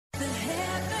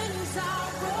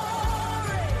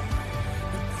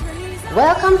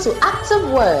Welcome to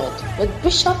Active Word with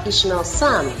Bishop Ishmael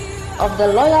Sam of the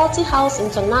Loyalty House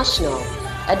International,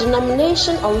 a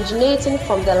denomination originating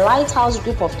from the Lighthouse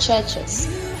Group of Churches,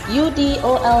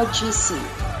 UDOLGC.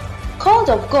 Called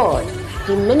of God,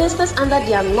 he ministers under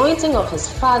the anointing of his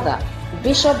father,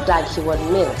 Bishop Dag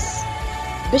Heward-Mills.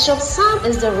 Bishop Sam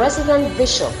is the resident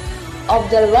bishop of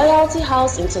the Loyalty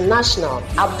House International,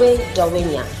 Abe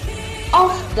Dawenya,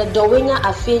 off the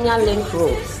Dawenya-Afenya Link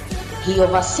Road. He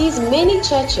oversees many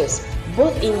churches,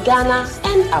 both in Ghana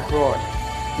and abroad.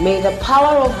 May the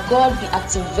power of God be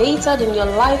activated in your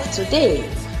life today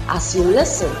as you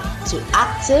listen to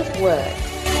Active Word.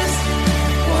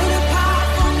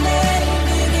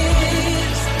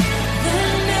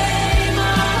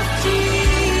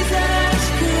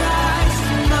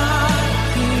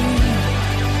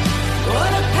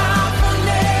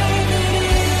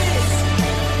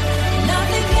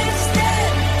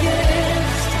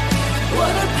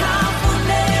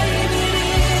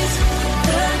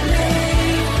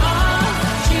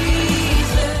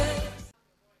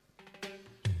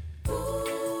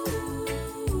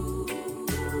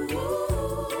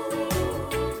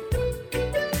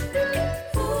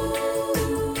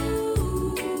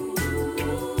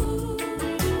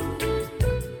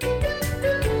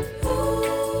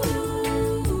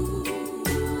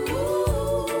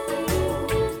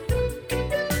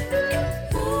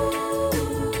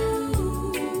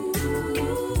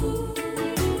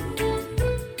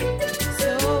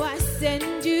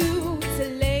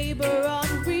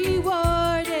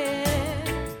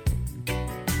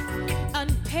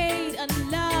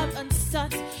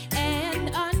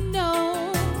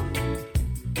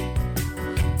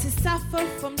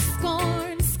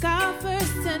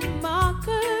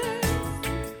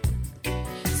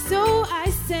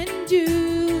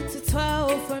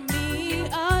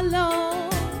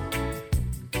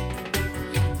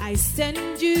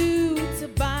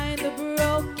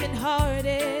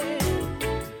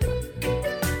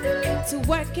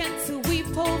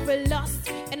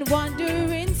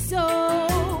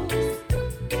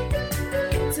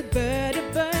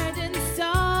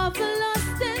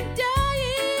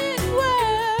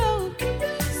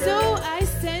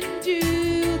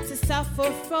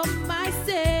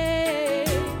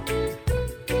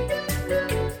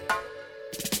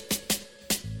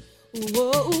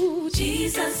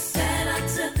 Jesus said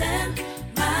unto them,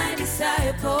 my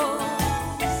disciples,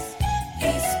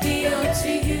 peace be unto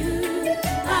you,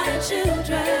 my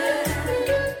children.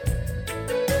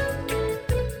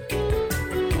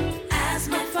 As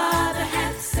my Father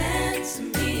hath sent to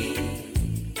me,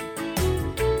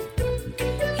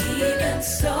 even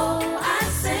so I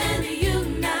send you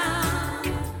now.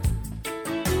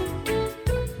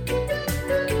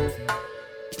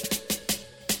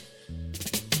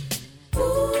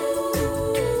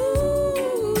 Ooh.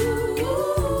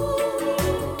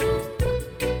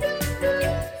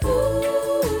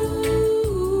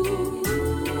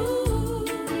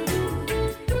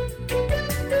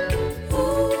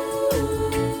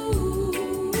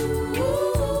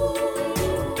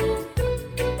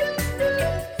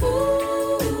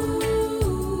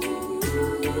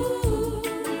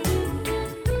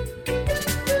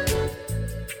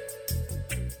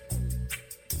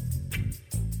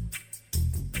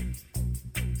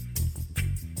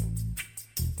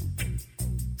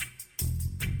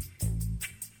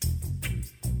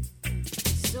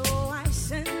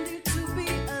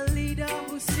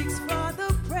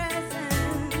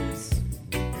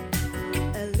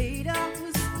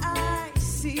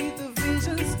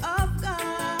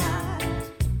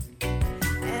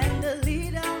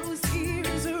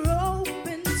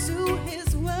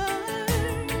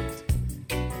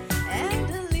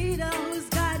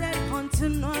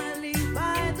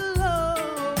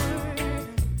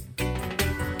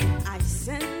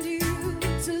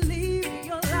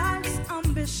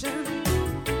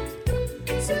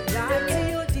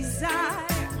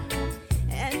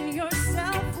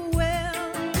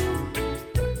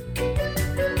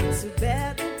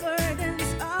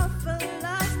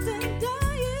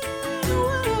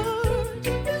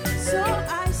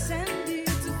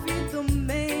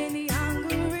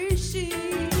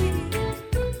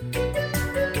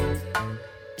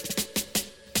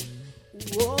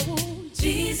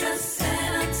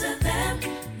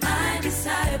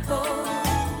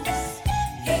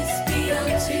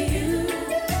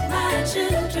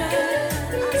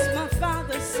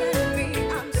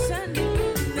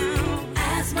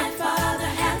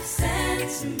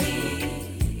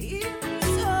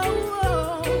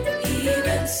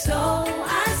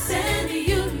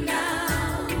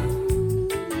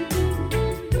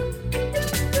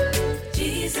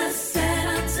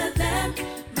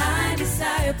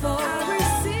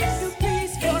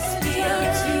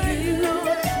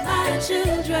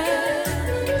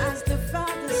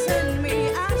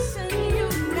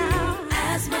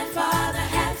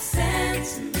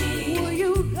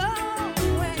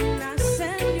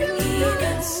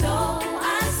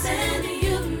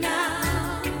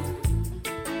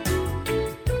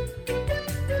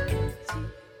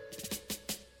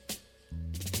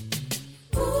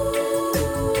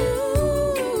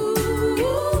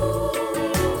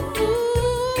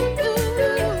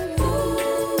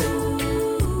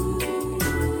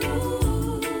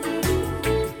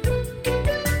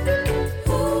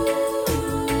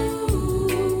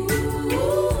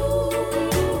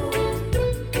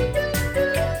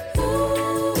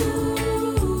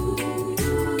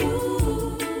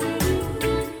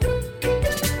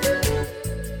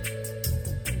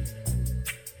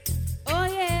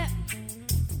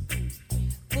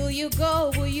 Will you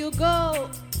go? Will you go?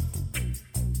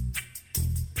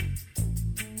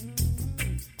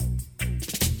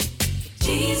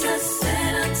 Jesus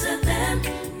said unto them,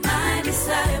 my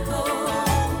disciples,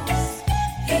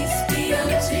 peace be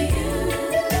unto you,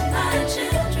 my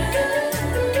children.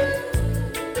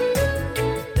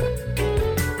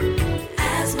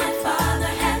 As my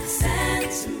Father hath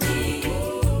sent me,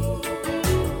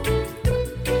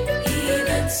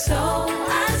 even so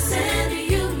I send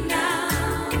you now.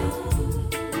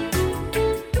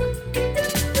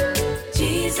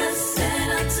 Jesus said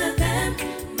unto them,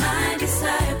 my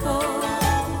disciples,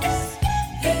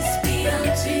 peace be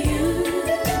unto you,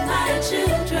 my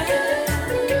children.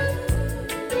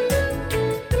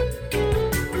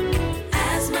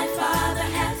 As my Father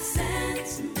hath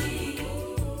sent me,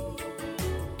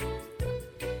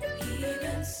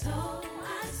 even so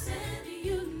I send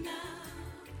you now.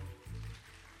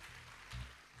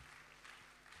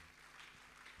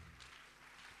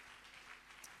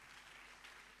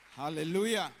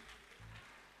 Hallelujah.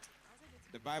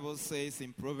 The Bible says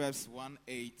in Proverbs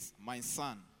 1:8, my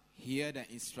son, hear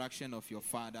the instruction of your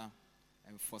father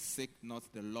and forsake not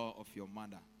the law of your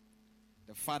mother.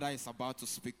 The father is about to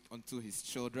speak unto his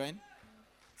children.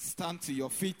 Stand to your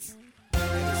feet. It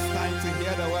is time to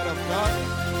hear the word of God.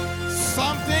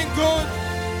 Something good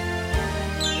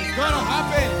is going to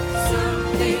happen.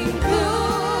 Something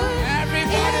good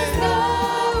Everybody. is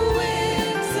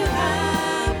going to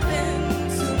happen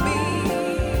to me.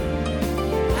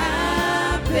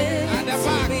 Happen At the to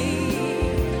back. me.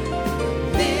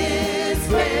 This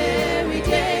very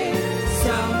day,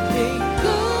 something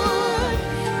good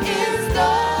is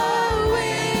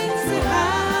going to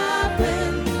happen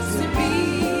to me.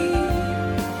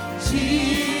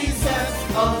 Jesus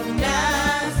of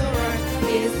Nazareth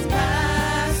is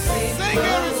passing Sing it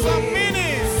with some away.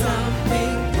 meaning.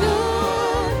 Something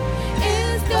good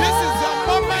is going This is the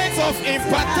moment of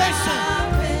impartation.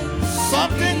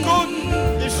 Something good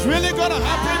is really going to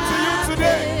happen to you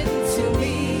today.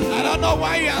 I don't know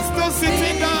why you are still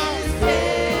sitting down.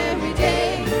 Every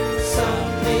day,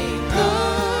 something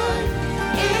good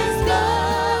is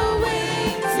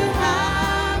going to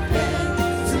happen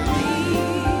to me.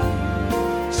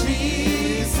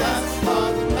 Jesus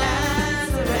of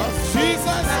Nazareth,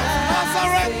 Jesus of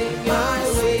Nazareth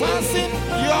passing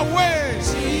your way.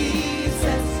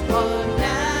 Jesus of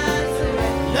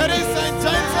Nazareth, Ladies and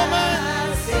gentlemen,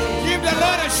 give the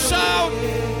Lord a shout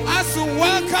as we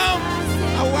welcome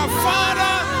our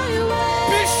Father,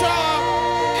 Bishop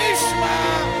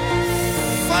Ishmael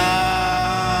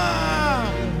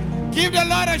Sam. Give the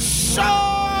Lord a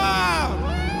shout.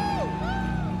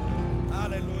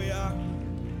 Hallelujah.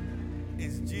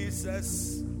 Is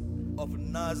Jesus of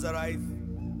Nazareth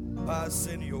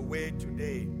passing your way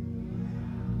today?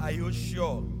 Are you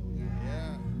sure?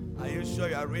 Are you sure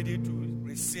you are ready to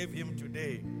receive him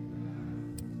today?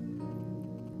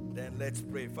 Then let's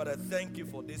pray. Father, thank you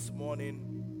for this morning.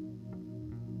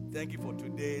 Thank you for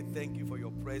today. Thank you for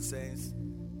your presence.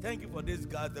 Thank you for this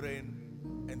gathering.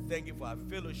 And thank you for our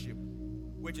fellowship,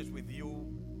 which is with you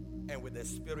and with the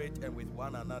Spirit and with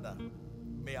one another.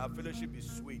 May our fellowship be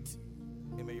sweet.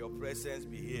 And may your presence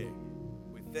be here.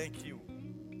 We thank you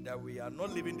that we are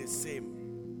not living the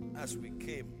same as we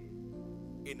came.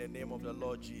 In the name of the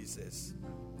Lord Jesus.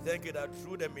 Thank you that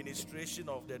through the ministration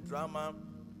of the drama,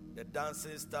 the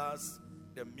dancing stars,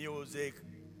 the music,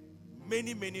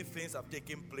 many things have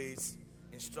taken place.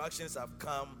 Instructions have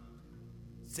come.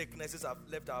 Sicknesses have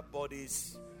left our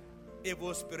bodies.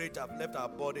 Evil spirits have left our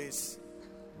bodies.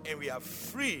 And we are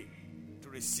free to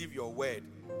receive your word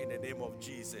in the name of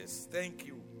Jesus. Thank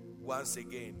you once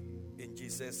again. In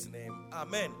Jesus' name.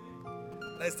 Amen.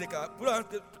 Let's put our hands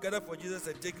together for Jesus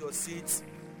and take your seats.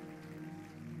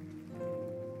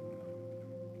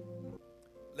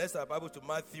 Let's have our Bible to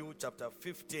Matthew chapter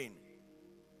 15,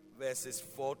 verses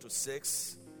 4 to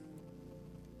 6.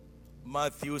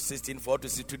 Matthew 16, 4 to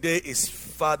 6. Today is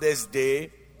Father's Day.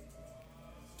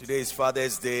 Today is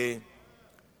Father's Day.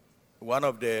 One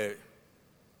of the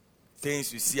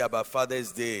things you see about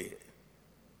Father's Day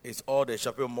is all the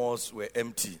shopping malls were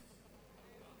empty.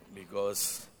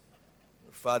 Because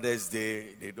Father's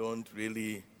Day, they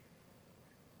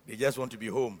just want to be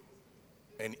home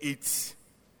and eat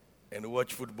and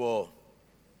watch football.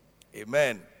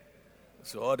 Amen.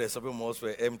 So all the shopping malls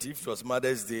were empty. If it was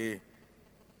Mother's Day,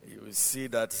 you will see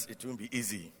that it won't be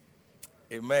easy.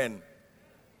 Amen.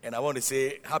 And I want to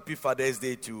say happy Father's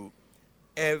Day to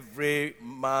every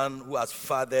man who has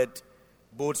fathered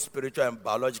both spiritual and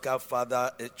biological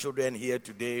children here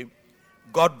today.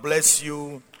 God bless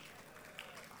you.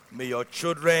 May your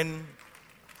children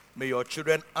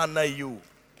honor you.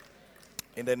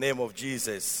 in the name of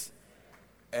Jesus.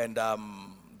 And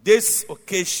this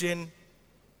occasion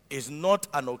is not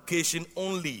an occasion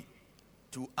only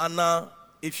to honor,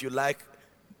 if you like,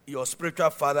 your spiritual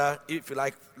father, if you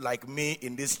like me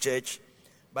in this church,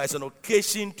 but it's an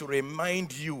occasion to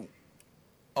remind you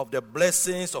of the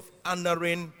blessings of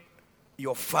honoring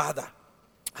your father.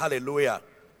 Hallelujah.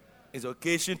 It's an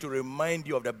occasion to remind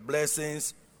you of the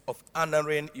blessings of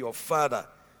honoring your father.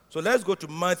 So let's go to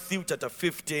Matthew chapter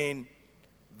 15,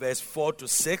 verse 4 to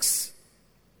 6.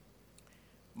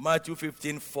 Matthew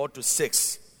 15, 4 to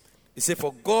 6. It says,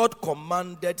 "For God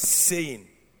commanded, saying,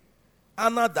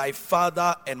 Honor thy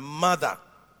father and mother,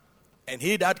 and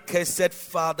he that curseth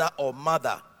father or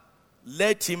mother,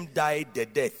 let him die the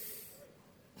death.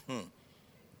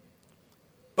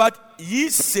 But ye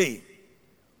say,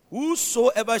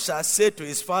 Whosoever shall say to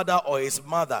his father or his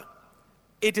mother,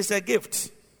 It is a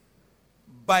gift,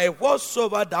 by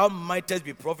whatsoever thou mightest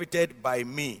be profited by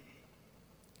me,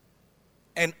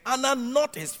 and honor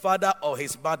not his father or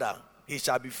his mother, he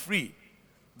shall be free.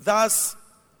 Thus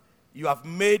you have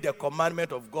made the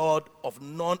commandment of God of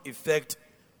none effect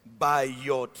by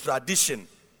your tradition."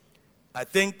 I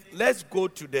think let's go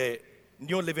to the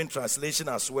New Living Translation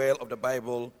as well of the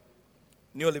Bible.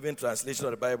 New Living Translation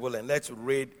of the Bible, and let's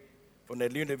read from the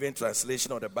New Living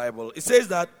Translation of the Bible. It says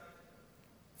that,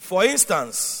 for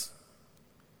instance,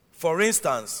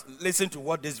 listen to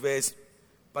what this verse,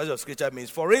 passage of scripture means.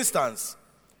 For instance,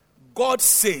 God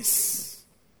says,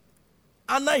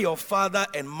 honor your father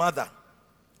and mother,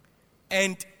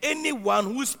 and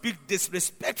anyone who speaks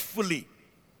disrespectfully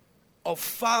of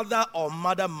father or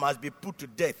mother must be put to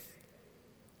death.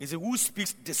 He said, who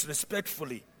speaks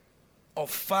disrespectfully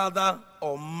of father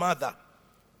or mother?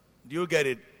 Do you get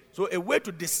it? So a way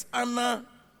to dishonor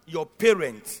your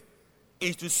parents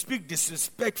is to speak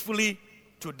disrespectfully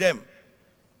to them,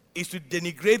 is to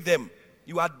denigrate them.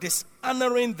 You are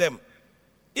dishonoring them.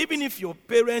 Even if your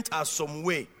parents are some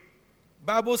way,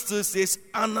 Bible still says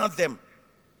honor them.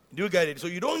 Do you get it? So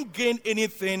you don't gain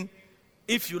anything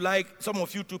if you like, some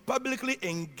of you, to publicly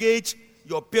engage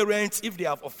your parents if they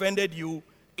have offended you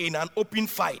in an open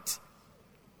fight.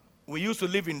 We used to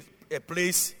live in a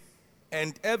place,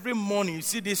 and every morning you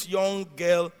see this young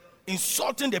girl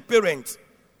insulting the parents.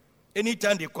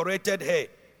 Anytime they corrected her,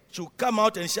 she would come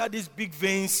out and she had these big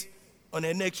veins on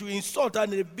her neck. She would insult her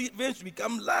and the big veins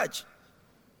become large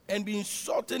and be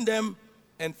insulting them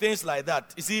and things like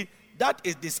that. You see, that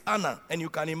is dishonor, and you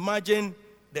can imagine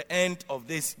the end of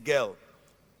this girl.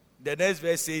 The next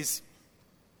verse says,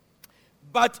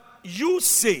 "But you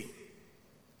say,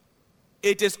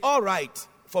 it is all right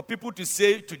for people to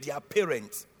say to their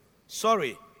parents,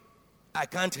 sorry, I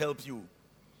can't help you,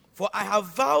 for I have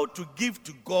vowed to give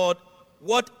to God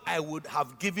what I would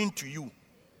have given to you."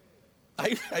 Are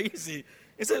you see?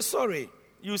 He says, sorry,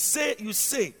 you say,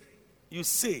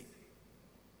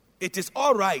 it is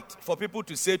all right for people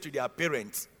to say to their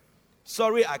parents,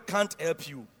 sorry, I can't help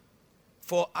you,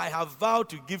 for I have vowed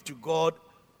to give to God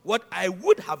what I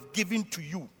would have given to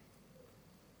you.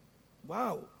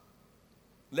 Wow.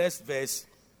 Last verse.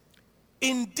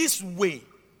 In this way,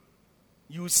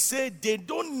 you say they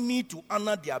don't need to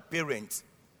honor their parents.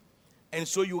 And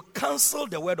so you cancel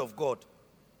the word of God.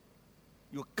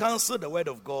 You cancel the word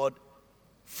of God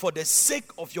for the sake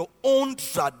of your own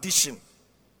tradition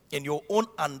and your own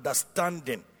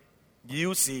understanding. Do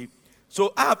you see?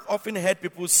 So I have often heard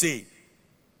people say,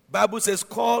 Bible says,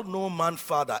 call no man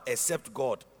father except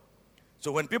God.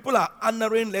 So when people are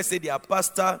honoring, let's say their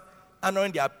pastor,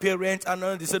 honoring their parents,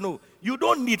 honoring, they say, no, you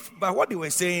don't need, but what they were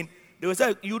saying, they were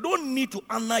saying, you don't need to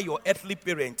honor your earthly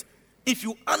parent. If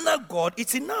you honor God,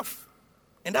 it's enough.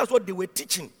 And that's what they were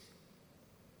teaching.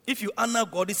 If you honor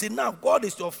God, it's enough. God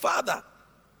is your father.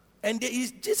 And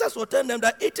Jesus was telling them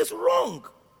that it is wrong.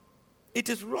 It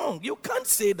is wrong. You can't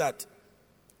say that.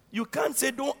 You can't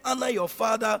say, don't honor your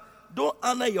father, don't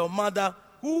honor your mother,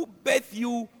 who birthed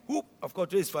you, who, of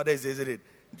course, his father is, isn't it?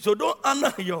 So don't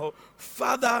honor your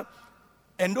father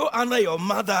and don't honor your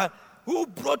mother who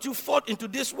brought you forth into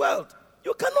this world.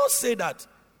 You cannot say that.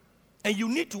 And you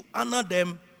need to honor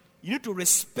them. You need to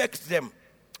respect them.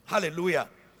 Hallelujah.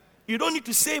 You don't need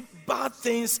to say bad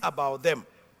things about them.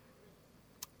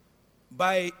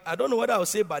 I don't know whether I'll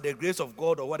say by the grace of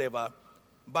God or whatever,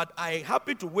 but I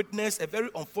happen to witness a very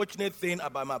unfortunate thing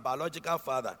about my biological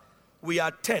father. We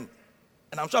are 10,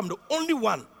 and I'm sure I'm the only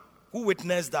one who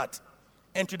witnessed that.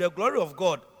 And to the glory of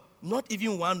God, not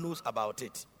even one knows about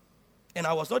it. And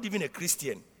I was not even a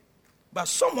Christian. But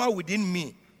somehow within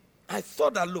me, I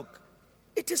thought that, look,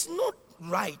 it is not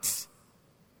right.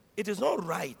 It is not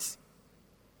right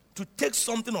to take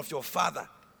something of your father.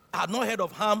 I have not heard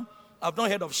of harm. I have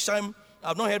not heard of shame.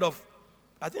 I've not heard of,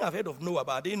 I think I've heard of Noah,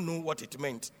 but I didn't know what it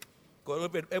meant. Because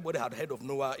everybody had heard of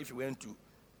Noah if you went to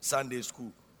Sunday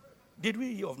school. Did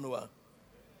we hear of Noah?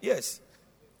 Yes.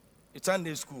 It's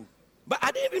Sunday school. But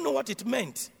I didn't even know what it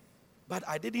meant. But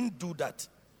I didn't do that.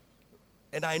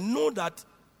 And I know that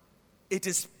it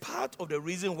is part of the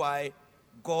reason why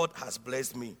God has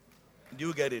blessed me. Do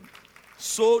you get it?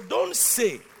 So don't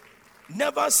say,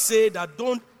 never say that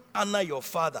don't honor your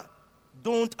father.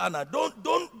 Don't honor.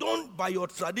 Don't by your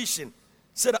tradition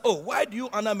say that, oh, why do you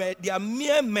honor men? They are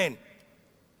mere men.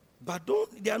 But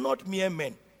they are not mere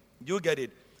men. Do you get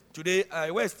it? Today,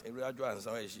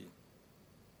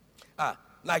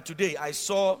 like today, I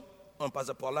saw on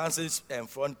Pastor Paul Lance's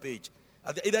front page,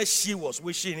 either she was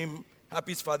wishing him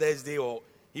Happy Father's Day or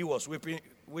he was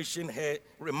wishing her,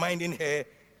 reminding her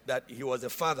that he was a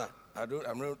father.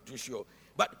 I'm not too sure.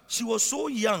 But she was so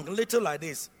young, little like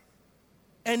this.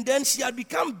 And then she had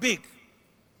become big.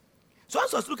 So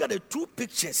as I was looking at the two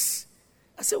pictures,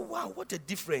 I said, wow, what a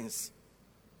difference.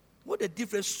 What a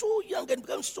difference. So young and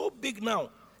become so big now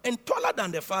and taller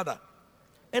than the father.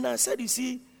 And I said, you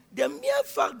see, the mere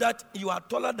fact that you are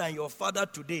taller than your father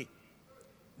today,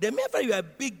 the mere fact you are a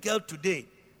big girl today,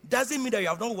 doesn't mean that you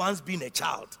have not once been a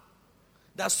child.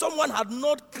 That someone had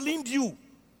not cleaned you.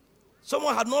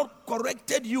 Someone had not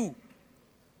corrected you.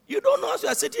 You don't know as you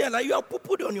are sitting here, like you have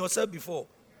poo-pooed on yourself before.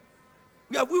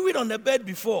 You have wee-weed on the bed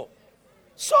before.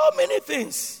 So many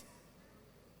things.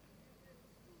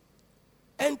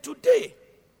 And today,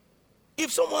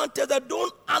 if someone tells that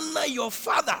don't honor your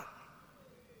father,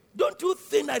 don't you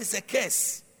think that it's a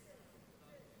curse?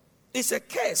 It's a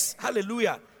curse.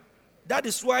 Hallelujah. That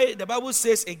is why the Bible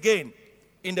says again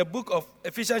in the book of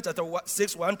Ephesians chapter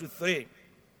 6, 1 to 3.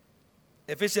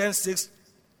 Ephesians 6,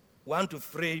 1 to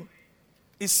 3.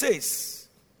 It says,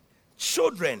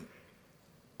 children,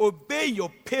 obey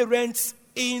your parents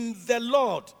in the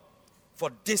Lord,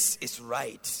 for this is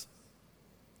right.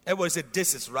 Everybody say,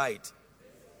 this is right.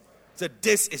 Say,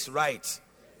 this is right.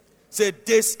 Say,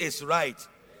 this is right.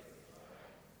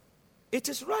 It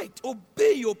is right.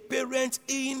 Obey your parents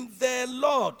in the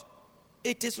Lord.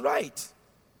 It is right.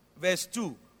 Verse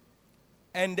 2.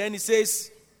 And then it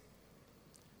says,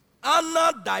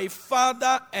 honor thy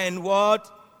father and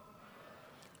what?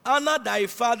 Honor thy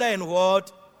father and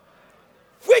what?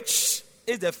 Which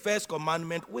is the first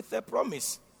commandment with a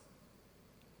promise.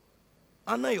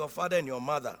 Honor your father and your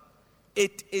mother.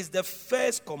 It is the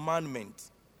first commandment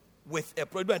with a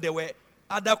promise. There were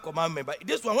other commandments, but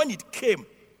this one, when it came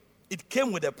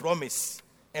with a promise.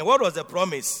 And what was the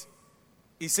promise?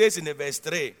 It says in the verse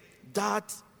 3,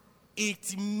 that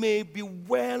it may be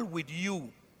well with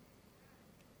you,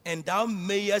 and thou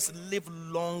mayest live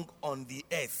long on the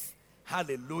earth.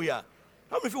 Hallelujah.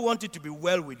 How many of you want it to be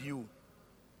well with you?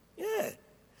 Yeah.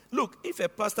 Look, if a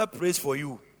pastor prays for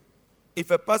you,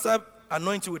 if a pastor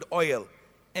anoints you with oil,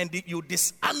 and you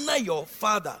dishonor your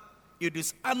father, you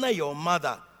dishonor your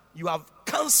mother, you have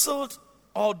cancelled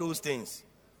all those things.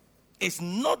 It's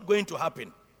not going to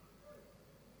happen.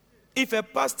 If a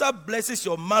pastor blesses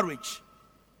your marriage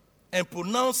and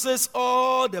pronounces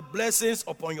all the blessings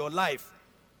upon your life,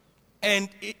 and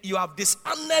you have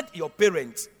dishonored your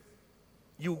parents,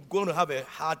 you're going to have a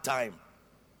hard time.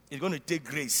 It's going to take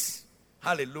grace.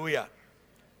 Hallelujah.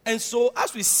 And so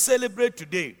as we celebrate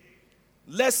today,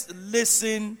 let's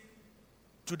listen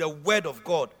to the word of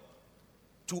God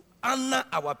to honor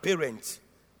our parents.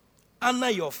 Honor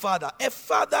your father. A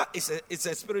father is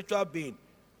a spiritual being.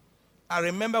 I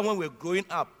remember when we were growing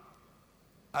up,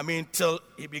 till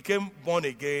he became born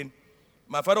again,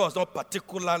 my father was not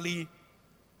particularly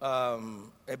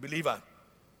a believer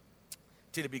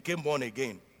till he became born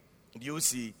again. Do you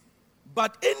see?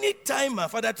 But any time my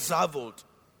father traveled,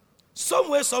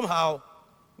 somewhere, somehow,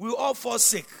 we all fall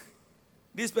sick.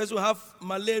 This person will have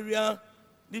malaria.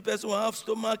 This person will have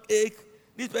stomach ache.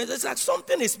 This person, it's like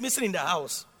something is missing in the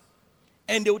house.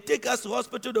 And they will take us to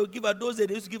hospital. They will give us those days.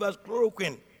 They used to give us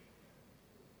chloroquine.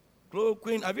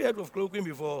 Chloroquine. Have you heard of chloroquine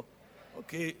before?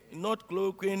 Okay, not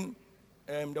chloroquine.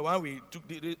 The one we took.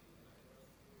 This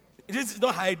is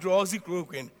not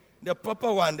hydroxychloroquine. The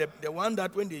proper one. The one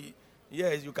that when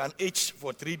you can itch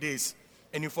for 3 days.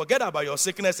 And you forget about your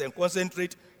sickness and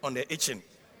concentrate on the itching.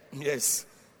 Yes.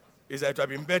 It's like it would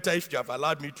have been better if you have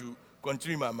allowed me to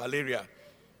continue my malaria.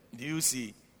 Do you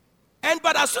see?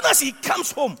 But as soon as he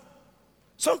comes home,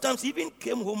 sometimes he even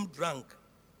came home drunk.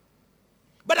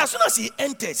 But as soon as he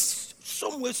enters,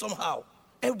 some way, somehow,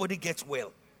 everybody gets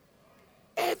well.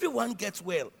 Everyone gets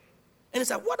well. And it's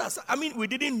like, we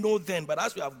didn't know then, but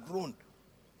as we have grown,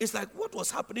 it's like, what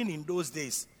was happening in those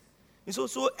days? And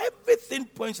so everything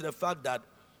points to the fact that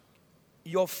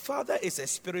your father is a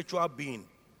spiritual being,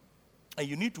 and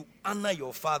you need to honor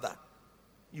your father.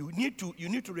 You need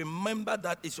to remember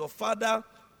that it's your father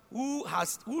who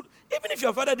even if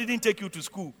your father didn't take you to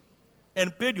school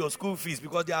and paid your school fees,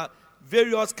 because there are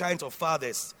various kinds of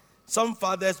fathers. Some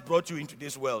fathers brought you into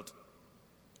this world,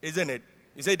 isn't it?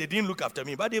 You say they didn't look after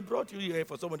me, but they brought you here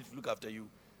for somebody to look after you.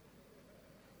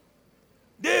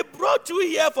 They brought you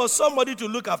here for somebody to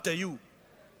look after you.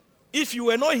 If you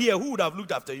were not here, who would have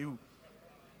looked after you?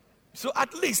 So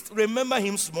at least remember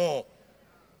him small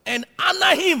and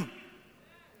honor him.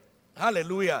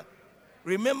 Hallelujah.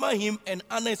 Remember him and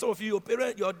honor. Some of you, your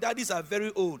parents, your daddies are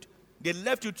very old. They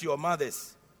left you to your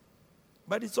mothers.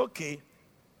 But it's okay.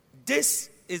 This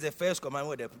is the first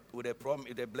commandment with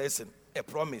a blessing, a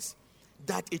promise,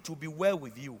 that it will be well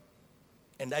with you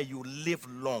and that you live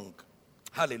long.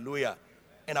 Hallelujah.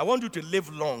 And I want you to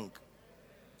live long.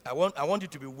 I want you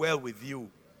to be well with you.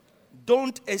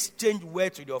 Don't exchange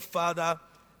words with your father.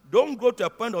 Don't go to a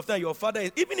point of time your father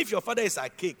is, even if your father is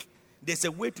archaic, there's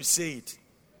a way to say it.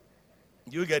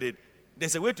 You get it?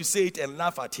 There's a way to say it and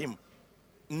laugh at him.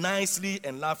 Nicely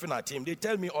and laughing at him. They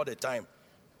tell me all the time.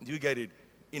 Do you get it?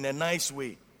 In a nice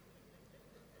way.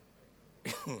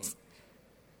 Do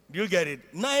you get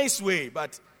it? Nice way.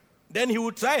 But then he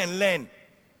will try and learn.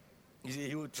 You see,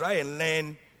 he will try and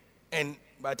learn. And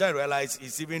by the time I realize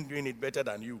he's even doing it better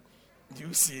than you. Do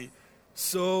you see?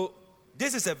 So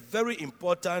this is a very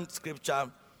important scripture.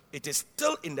 It is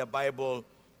still in the Bible.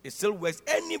 It still works.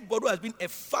 Anybody who has been a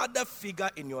father figure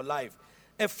in your life.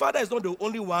 A father is not the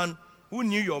only one who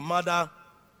knew your mother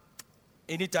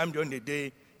anytime during the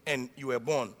day and you were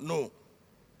born. No.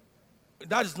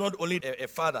 That is not only a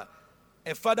father.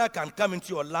 A father can come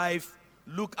into your life,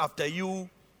 look after you,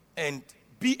 and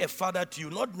be a father to you.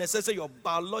 Not necessarily your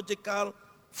biological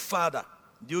father.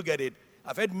 Do you get it?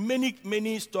 I've heard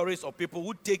many stories of people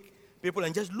who take people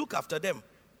and just look after them.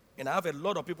 And I have a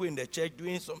lot of people in the church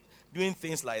doing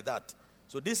things like that.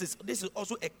 So this is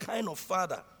also a kind of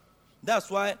father. That's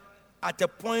why at a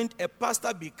point a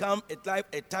pastor become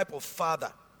a type of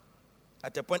father.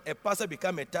 At a point a pastor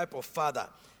become a type of father.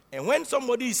 And when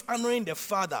somebody is honoring the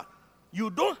father, you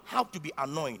don't have to be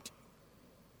annoyed.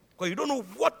 Because you don't know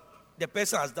what the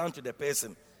person has done to the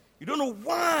person. You don't know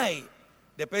why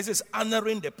the person is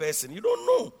honoring the person. You don't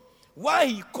know why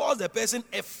he calls the person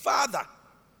a father.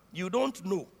 You don't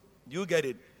know. Do you get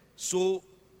it? So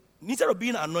instead of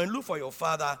being annoyed, look for your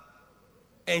father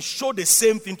and show the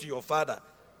same thing to your father.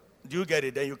 Do you get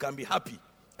it? Then you can be happy.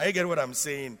 Are you getting what I'm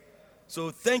saying? So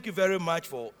thank you very much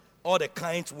for all the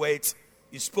kind words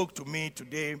you spoke to me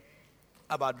today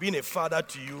about being a father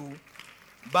to you.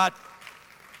 But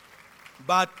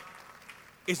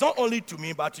it's not only to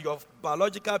me, but to your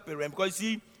biological parent. Because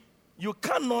you see, you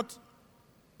cannot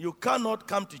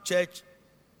come to church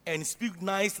and speak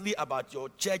nicely about your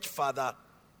church father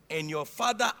and your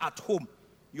father at home,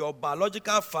 your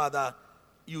biological father,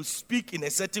 you speak in a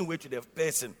certain way to the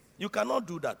person. You cannot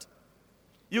do that.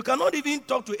 You cannot even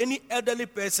talk to any elderly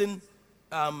person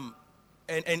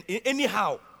and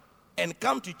anyhow and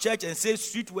come to church and say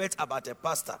sweet words about a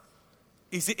pastor.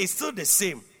 It's still the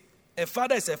same. A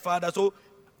father is a father. So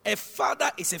a father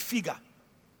is a figure.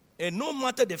 And no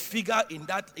matter the figure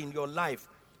in your life,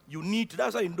 you need to.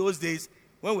 That's why in those days,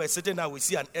 when we're sitting down, we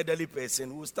see an elderly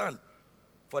person who will stand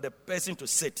for the person to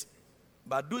sit.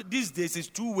 But these days, it's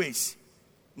two ways.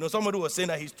 You know, somebody was saying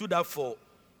that he stood up for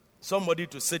somebody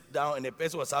to sit down and the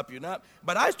person was happy.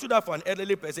 But I stood up for an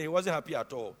elderly person. He wasn't happy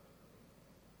at all.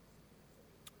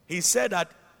 He said that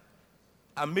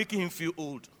I'm making him feel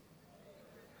old.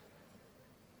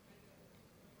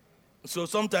 So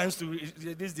sometimes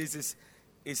these days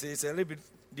it's a little bit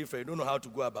different. You don't know how to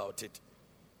go about it.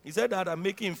 He said that I'm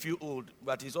making him feel old,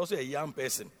 but he's also a young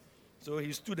person. So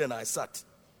he stood and I sat.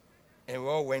 And we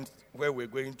all went where we're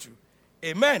going to.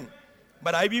 Amen.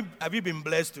 But have you been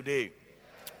blessed today?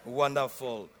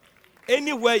 Wonderful.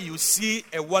 Anywhere you see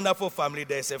a wonderful family,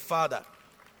 there's a father.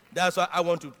 That's why I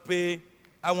want to pray.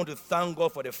 I want to thank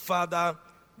God for the father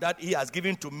that he has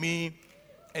given to me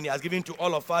and he has given to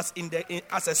all of us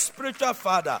as a spiritual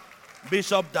father,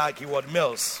 Bishop Dag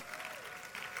Heward-Mills.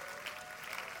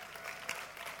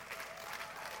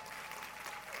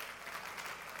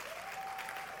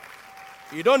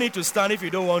 You don't need to stand if you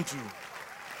don't want to.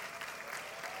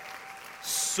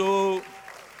 So,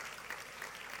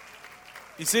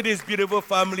 you see this beautiful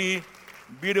family,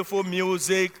 beautiful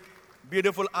music,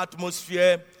 beautiful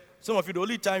atmosphere. Some of you, the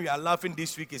only time you are laughing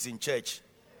this week is in church.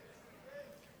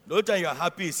 The only time you are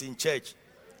happy is in church.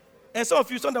 And some of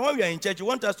you, sometimes when we are in church, you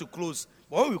want us to close.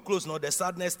 But when we close now, the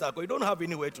sadness starts because you don't have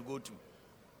anywhere to go to.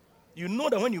 You know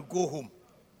that when you go home,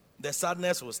 the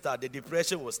sadness will start, the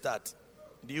depression will start.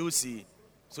 Do you see?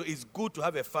 So it's good to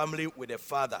have a family with a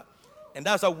father. And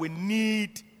that's what we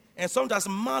need. And sometimes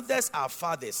mothers are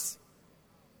fathers.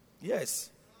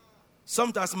 Yes.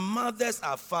 Sometimes mothers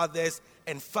are fathers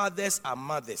and fathers are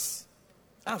mothers.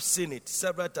 I've seen it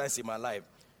several times in my life.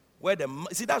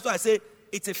 See, that's why I say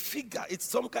it's a figure. It's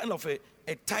some kind of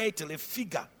a title, a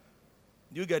figure.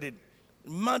 Do you get it?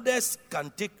 Mothers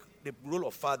can take the role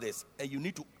of fathers, and you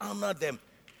need to honor them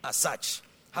as such.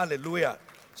 Hallelujah.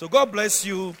 So God bless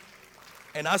you.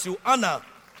 And as you honor,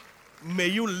 may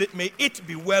it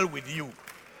be well with you.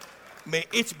 May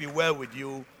it be well with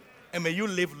you. And may you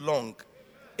live long.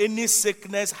 Any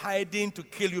sickness hiding to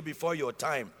kill you before your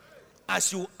time,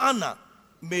 as you honor,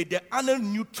 may the honor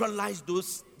neutralize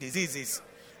those diseases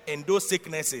and those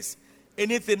sicknesses.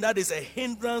 Anything that is a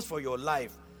hindrance for your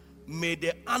life, may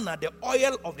the honor, the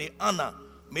oil of the honor,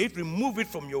 may it remove it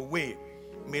from your way.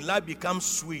 May life become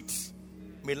sweet.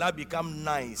 May life become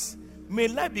nice. May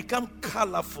life become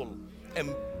colorful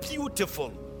and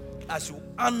beautiful as you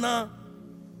honor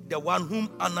the one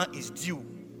whom honor is due.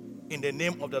 In the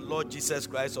name of the Lord Jesus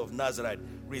Christ of Nazareth,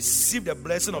 receive the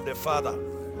blessing of the Father.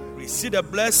 Receive the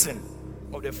blessing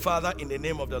of the Father in the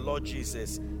name of the Lord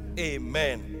Jesus.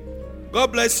 Amen.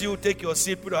 God bless you. Take your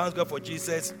seat. Put your hands together for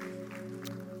Jesus.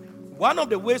 One of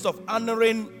the ways of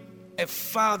honoring a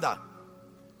father,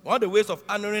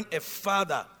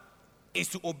 is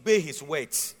to obey his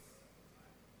words.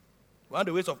 One of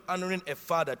the ways of honoring a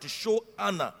father, to show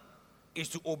honor, is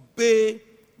to obey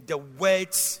the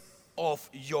words of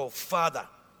your father.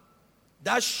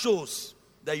 That shows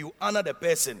that you honor the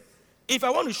person. If I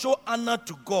want to show honor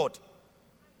to God,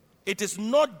 it is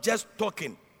not just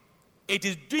talking. It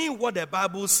is doing what the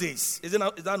Bible says. Is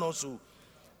that not so?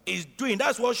 It's doing.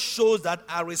 That's what shows that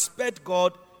I respect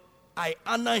God, I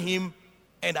honor him,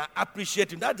 and I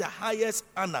appreciate him. That's the highest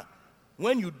honor,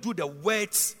 when you do the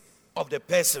words of the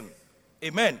person.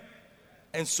 Amen.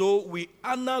 And so we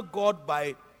honor God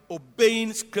by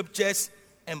obeying scriptures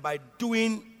and by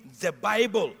doing the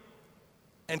Bible.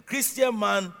 And Christian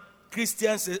man,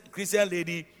 Christian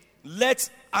lady, let's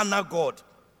honor God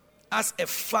as a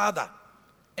father,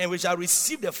 and we shall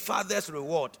receive the Father's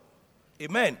reward.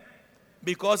 Amen.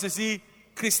 Because you see,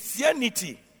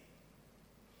 Christianity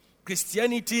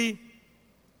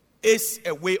is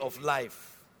a way of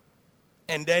life.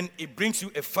 And then it brings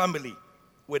you a family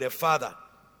with a father.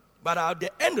 But at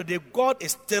the end of the day, God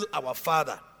is still our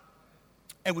Father.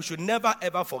 And we should never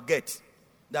ever forget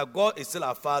that God is still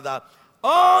our Father.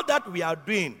 All that we are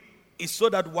doing is so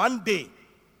that one day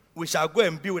we shall go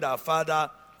and be with our Father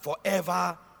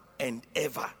forever and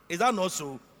ever. Is that not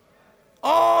so?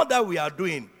 All that we are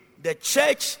doing, the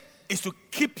church is to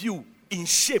keep you in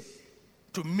shape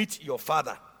to meet your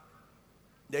Father.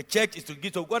 The church is to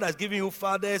give. So God has given you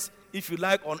fathers, if you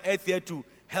like, on earth here to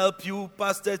help you,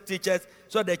 pastors, teachers.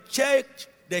 So the church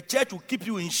will keep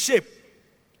you in shape.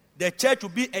 The church will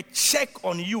be a check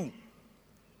on you,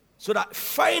 so that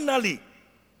finally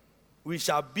we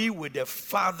shall be with the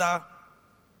Father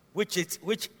which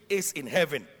is in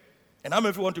heaven. And how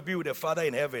many of you want to be with the Father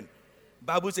in heaven?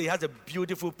 Bible says he has a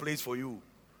beautiful place for you.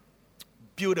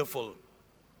 Beautiful.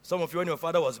 Some of you, when your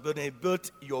father was building, he built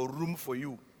your room for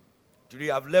you. Today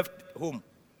you have left home.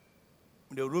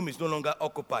 The room is no longer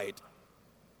occupied,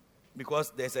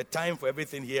 because there's a time for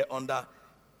everything here under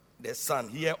the sun,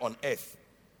 here on earth.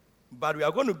 But we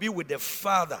are going to be with the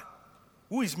Father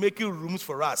who is making rooms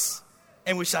for us,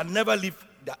 and we shall never leave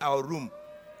our room.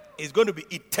 It's going to be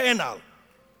eternal.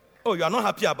 Oh, you are not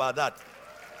happy about that?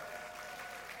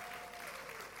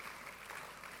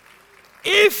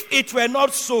 If it were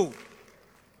not so,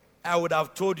 I would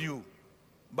have told you.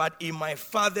 But in my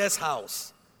Father's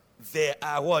house, there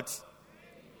are what?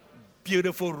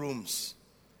 Beautiful rooms.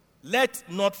 Let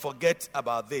not forget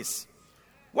about this.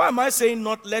 Why am I saying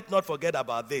let not forget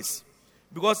about this?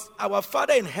 Because our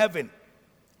Father in heaven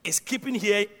is keeping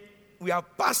here. We are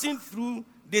passing through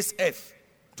this earth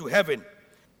to heaven.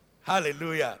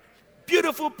 Hallelujah.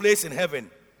 Beautiful place in heaven.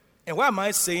 And why am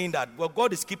I saying that? Well,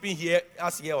 God is keeping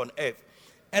us here on earth.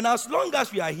 And as long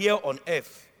as we are here on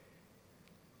earth,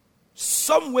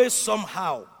 some way,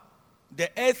 somehow, the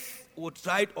earth will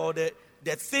try, or the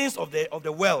things of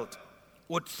the world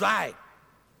will try.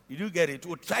 You do get it?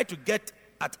 Will try to get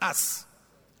at us.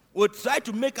 Will try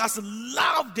to make us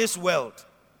love this world.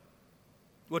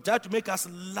 Will try to make us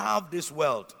love this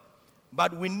world.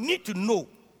 But we need to know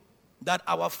that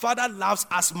our Father loves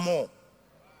us more.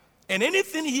 And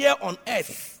anything here on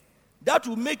earth that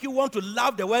will make you want to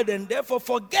love the world, and therefore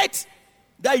forget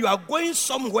that you are going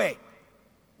somewhere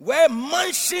where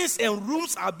mansions and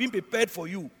rooms are being prepared for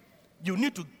you. you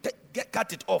need to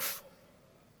cut it off.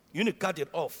 You need to cut it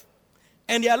off.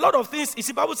 And there are a lot of things. You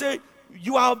see, Bible says,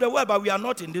 you are of the world, but we are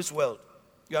not in this world.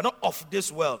 You are not of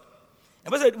this world.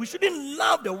 And Bible said, we shouldn't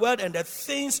love the world and the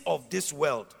things of this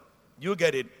world. You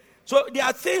get it? So there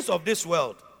are things of this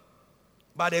world.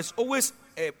 But there's always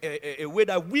a way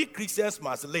that we Christians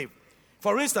must live.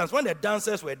 For instance, when the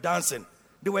dancers were dancing,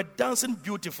 they were dancing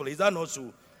beautifully. Is that not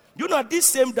so? You know, this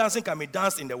same dancing can be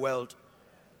danced in the world.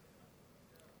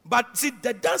 But see,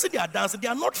 the dancing they are dancing, they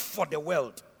are not for the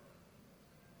world.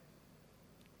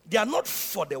 They are not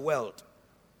for the world.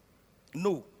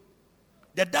 No.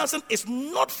 The dancing is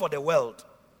not for the world.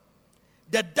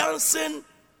 The dancing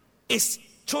is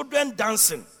children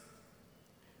dancing.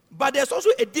 But there's also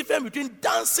a difference between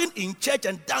dancing in church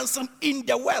and dancing in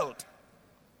the world.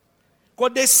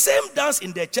 Because the same dance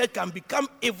in the church can become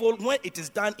evil when it is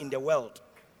done in the world.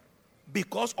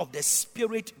 Because of the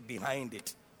spirit behind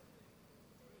it.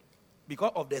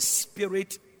 Because of the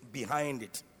spirit behind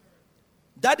it.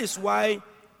 That is why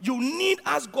you need,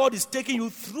 as God is taking you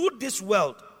through this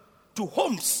world, to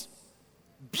homes,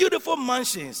 beautiful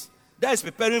mansions that is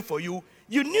preparing for you,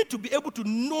 you need to be able to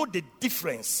know the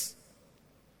difference.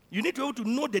 You need to be able to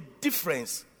know the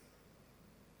difference.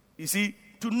 You see,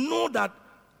 to know that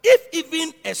if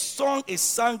even a song is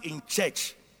sung in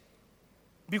church,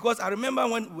 because I remember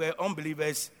when we were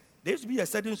unbelievers, there used to be a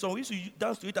certain song, we used to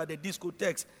dance to it at the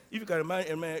discotheques. If you can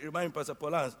remind Pastor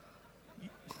Paulans.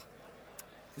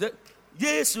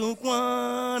 Yesu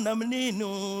kwa na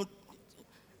menino.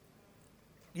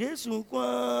 Yesu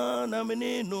kwa na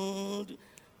menino.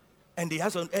 And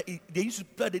they used to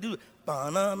play, they do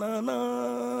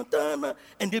banana,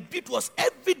 and the beat was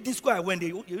every disco I went, they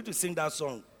used to sing that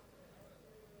song.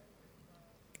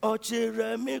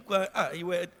 You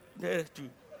were there too.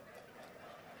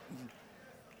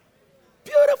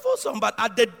 Beautiful song, but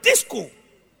at the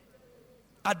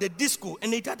disco,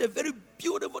 and it had a very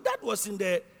beautiful, that was in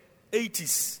the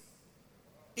 80s.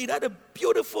 It had a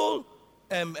beautiful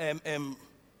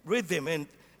rhythm, and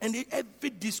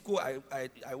every disco I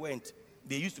went,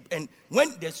 they used to, and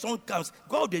when the song comes,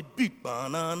 go out the beat,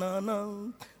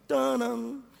 then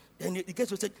it gets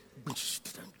to say,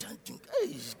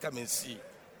 hey, come and see. You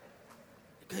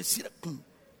can see that,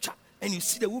 and you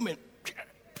see the woman.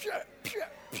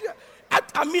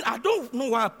 I mean, I don't know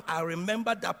why I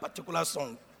remember that particular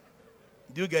song.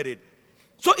 Do you get it?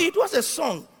 So it was a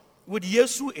song with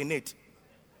Yesu in it,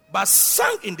 but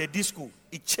sung in the disco,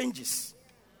 it changes.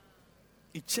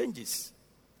 It changes.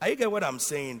 Are you get what I'm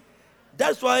saying?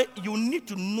 That's why you need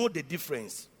to know the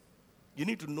difference. You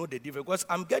need to know the difference. Because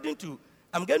I'm getting to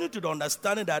the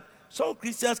understanding that some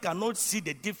Christians cannot see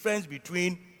the difference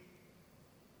between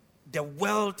the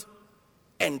world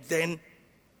and then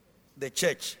the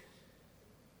church.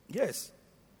 Yes.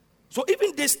 So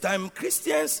even this time,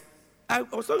 Christians, I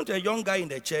was talking to a young guy in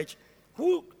the church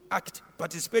who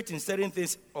participates in certain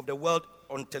things of the world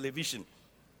on television.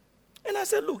 And I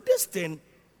said, look, this thing,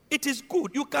 it is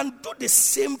good. You can do the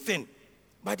same thing,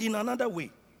 but in another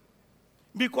way.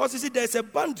 Because, you see, there's a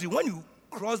boundary. When you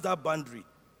cross that boundary,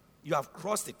 you have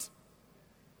crossed it.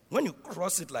 When you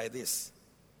cross it like this,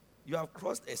 you have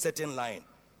crossed a certain line.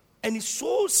 And it's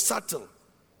so subtle.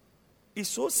 It's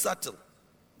so subtle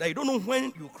that you don't know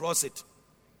when you cross it.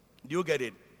 Do you get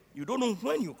it? You don't know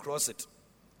when you cross it.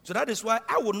 So that is why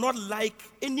I would not like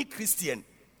any Christian,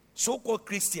 so-called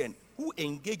Christian, who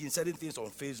engage in certain things on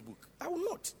Facebook. I will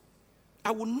not. I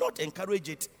will not encourage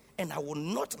it, and I will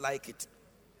not like it.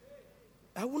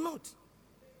 I will not.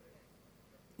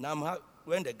 Now I'm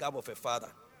wearing the garb of a father.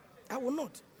 I will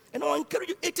not. And I will encourage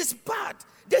you. It is bad.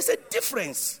 There's a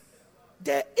difference.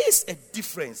 There is a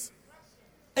difference.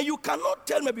 And you cannot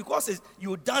tell me because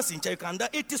you dance in church,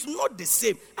 it is not the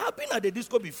same. I've been at the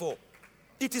disco before.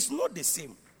 It is not the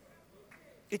same.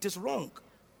 It is wrong.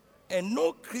 And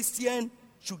no Christian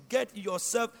should get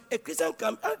yourself. A Christian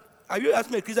can. Are you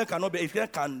asking me a Christian cannot be? A Christian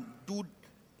can do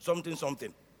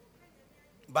something.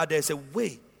 But there's a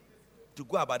way to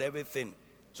go about everything.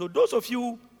 So those of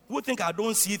you who think I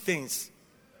don't see things,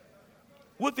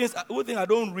 who think I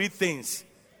don't read things,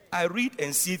 I read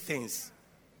and see things.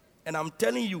 And I'm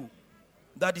telling you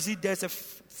that, you see, there's a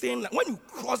thing, when you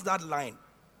cross that line,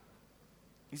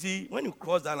 you see, when you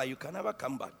cross that line, you can never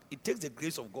come back. It takes the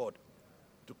grace of God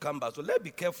to come back. So let's be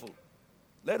careful.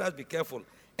 Let us be careful.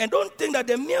 And don't think that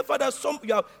the mere fact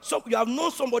that you have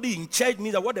known somebody in church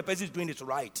means that what the person is doing is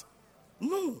right.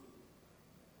 No.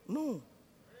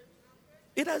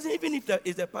 It doesn't, even if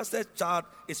it's a pastor's child,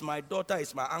 it's my daughter,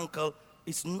 it's my uncle,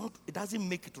 it doesn't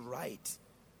make it right.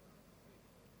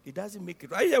 It doesn't make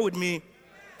it right. Are you here with me?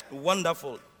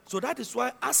 Wonderful. So that is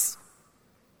why, as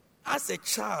As a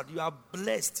child, you are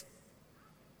blessed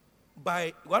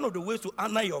by one of the ways to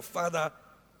honor your father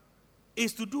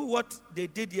is to do what they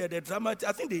did here. The drama,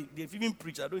 I think they've even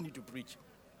preached. I don't need to preach.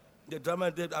 The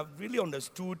drama, I've really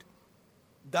understood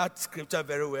that scripture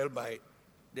very well by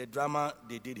the drama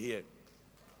they did here.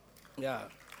 Yeah.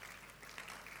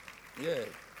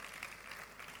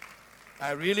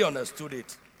 I really understood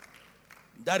it.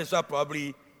 That is why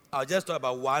probably I'll just talk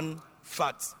about one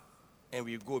fact and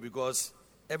we go, because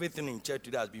everything in church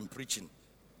today has been preaching.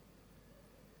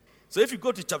 So if you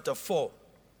go to chapter 4,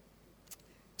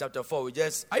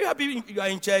 are you happy you are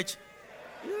in church?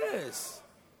 Yes.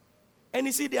 And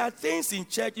you see, there are things in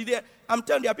church. I'm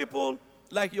telling you, there are people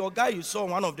like your guy you saw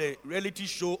on one of the reality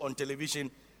show on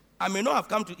television. I may not have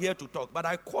come here to talk, but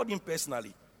I called him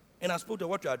personally. And I spoke to him,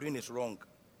 what you are doing is wrong.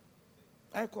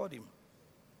 I called him.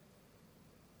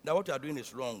 That what you are doing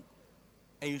is wrong.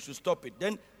 And you should stop it.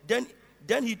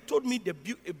 Then he told me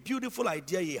a beautiful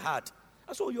idea he had.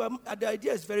 I said, the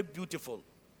idea is very beautiful.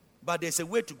 But there's a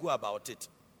way to go about it.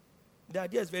 The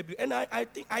idea is very beautiful. And I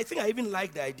think I even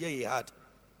like the idea he had.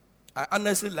 I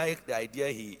honestly like the idea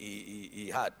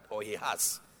he had or he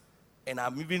has. And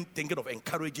I'm even thinking of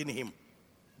encouraging him.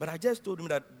 But I just told him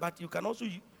but you can also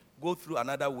go through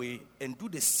another way and do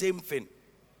the same thing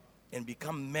and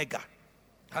become mega.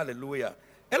 Hallelujah.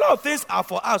 A lot of things are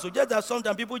for us. So just that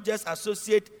sometimes people just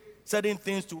associate certain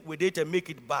things with it and make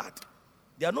it bad.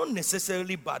 They are not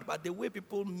necessarily bad, but the way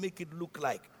people make it look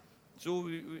like. So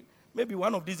maybe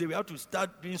one of these days we have to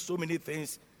start doing so many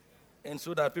things, and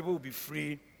so that people will be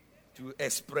free to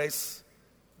express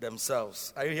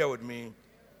themselves. Are you here with me?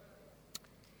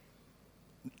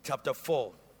 Chapter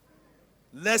 4.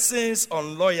 Lessons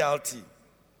on loyalty.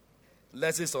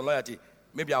 Lessons on loyalty.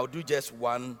 Maybe I'll do just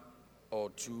one or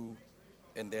two,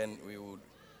 and then we will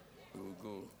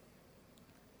go.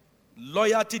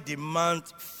 Loyalty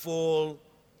demands full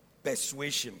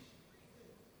persuasion.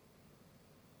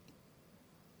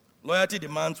 Loyalty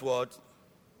demands what?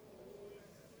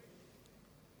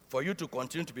 For you to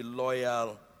continue to be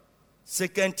loyal. 2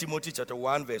 Timothy chapter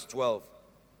 1 verse 12.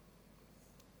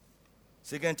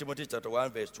 2 Timothy chapter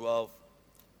 1 verse 12.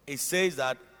 It says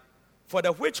that, for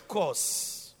the which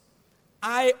cause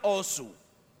I also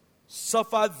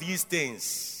suffer these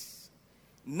things.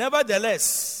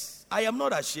 Nevertheless, I am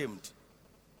not ashamed.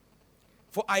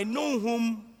 For I know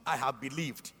whom I have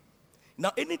believed.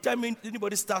 Now, anytime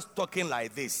anybody starts talking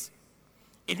like this,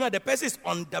 you know the person is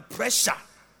under pressure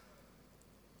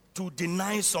to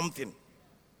deny something.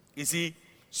 You see,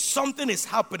 something is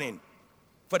happening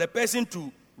for the person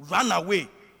to run away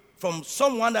from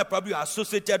someone that probably are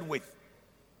associated with.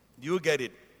 Do you get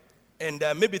it? And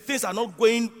maybe things are not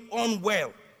going on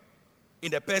well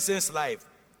in the person's life.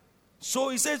 So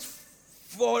he says,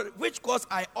 for which cause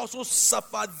I also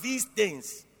suffer these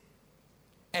things.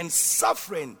 And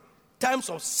suffering, times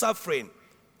of suffering,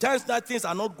 times that things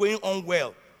are not going on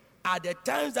well, are the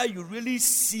times that you really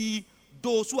see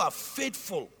those who are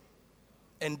faithful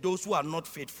and those who are not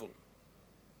faithful.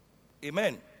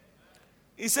 Amen.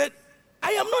 He said,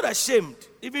 I am not ashamed,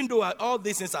 even though all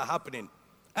these things are happening.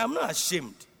 I am not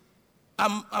ashamed.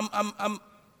 I'm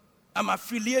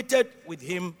affiliated with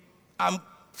him. I'm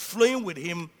flowing with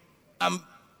him. I'm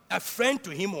a friend to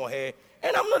him or her.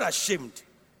 And I'm not ashamed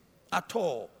at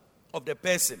all of the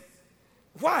person.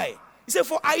 Why? He said,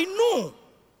 for I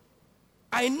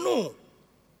know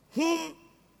whom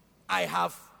I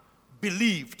have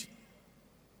believed.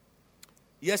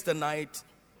 Yesterday night,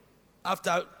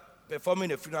 after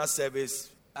performing a funeral service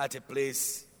at a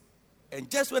place, and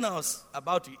just when I was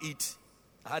about to eat,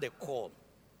 I had a call.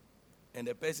 And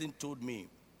the person told me,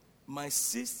 my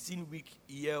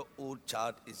 16-week-old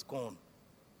child is gone.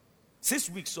 6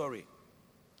 weeks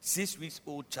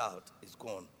old child is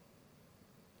gone.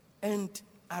 And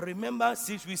I remember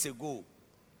 6 weeks ago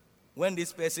when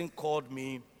this person called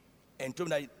me and told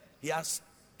me that he has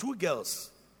 2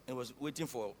 girls and was waiting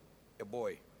for a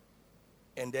boy.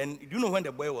 And then, you know when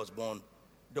the boy was born?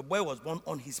 The boy was born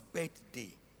on his birthday.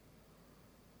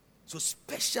 So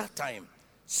special time,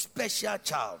 special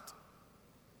child.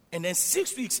 And then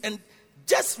 6 weeks, and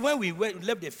just when we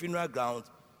left the funeral ground,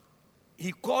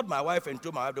 he called my wife and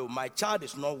told my wife that my child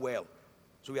is not well.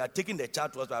 So we are taking the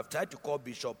child to us. I've tried to call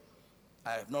Bishop.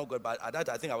 I have not got, but at that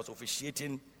I think I was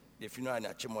officiating the funeral in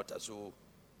Achimota, so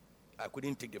I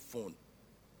couldn't take the phone.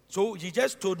 So he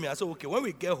just told me, I said, okay, when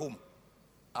we get home,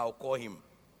 I'll call him.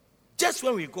 Just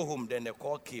when we go home, then the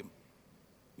call came.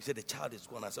 He said, the child is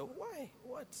gone. I said, why?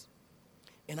 What?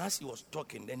 And as he was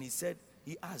talking, then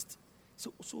he asked,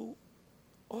 so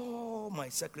all my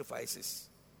sacrifices,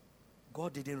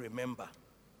 God didn't remember.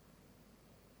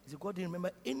 He said, God didn't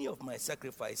remember any of my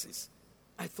sacrifices.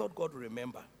 I thought God would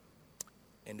remember.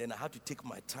 And then I had to take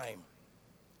my time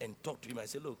and talk to him. I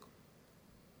said, look,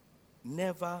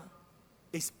 never,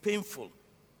 it's painful.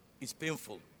 It's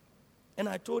painful. And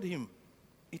I told him,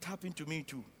 it happened to me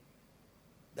too.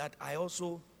 That I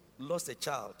also lost a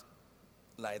child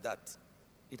like that.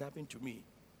 It happened to me.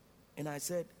 And I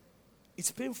said,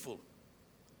 it's painful,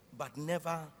 but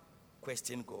never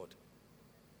question God.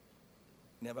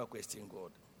 Never question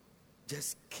God.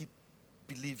 Just keep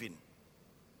believing.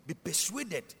 Be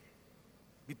persuaded.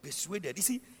 Be persuaded. You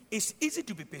see, it's easy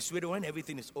to be persuaded when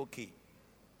everything is okay.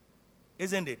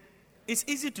 Isn't it? It's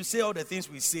easy to say all the things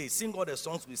we say, sing all the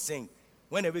songs we sing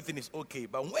when everything is okay.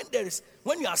 But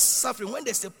when you are suffering, when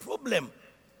there's a problem,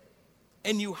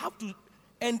 and you have to,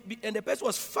 and the person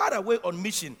was far away on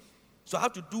mission, so I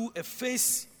have to do a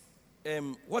face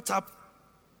WhatsApp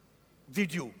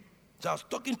video. So I was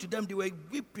talking to them, they were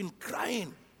weeping,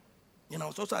 crying. And I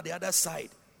was also at the other side,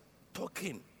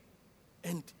 talking.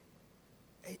 And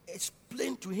I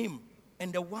explained to him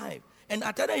and the wife. And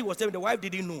at the time he was telling me, the wife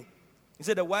didn't know. He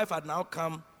said the wife had now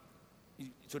come.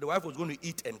 So the wife was going to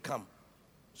eat and come.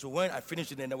 So when I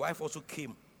finished it, then the wife also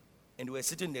came. And they were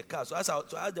sitting in the car. So I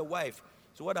asked the wife,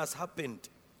 so what has happened?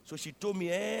 So she told me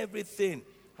everything.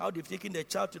 How they've taken the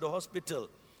child to the hospital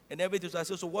and everything. So I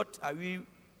said, so what are we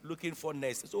looking for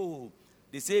next? So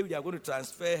they say we are going to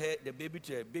transfer the baby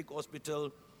to a big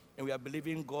hospital. And we are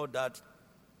believing God that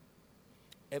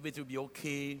everything will be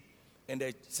okay. And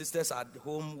the sisters at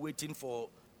home waiting for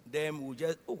them will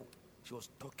just, she was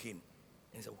talking.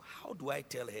 And said, how do I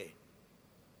tell her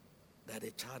that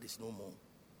the child is no more?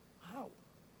 How?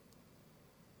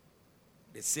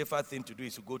 The safer thing to do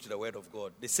is to go to the word of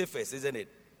God. The safest, isn't it?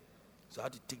 So I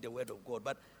had to take the word of God.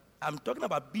 But I'm talking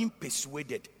about being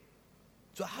persuaded.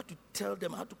 So I had to tell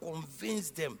them, I had to convince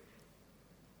them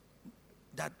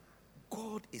that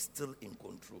God is still in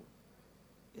control.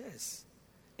 Yes.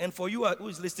 And for you who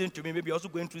is listening to me, maybe you're also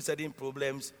going through certain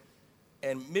problems,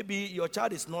 and maybe your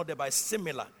child is not there, but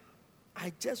similar.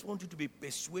 I just want you to be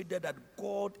persuaded that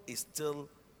God is still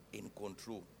in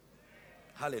control.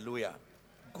 Hallelujah.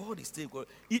 God is still in control.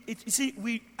 You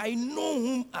see, I know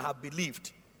whom I have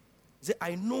believed. Say,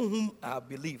 I know whom I have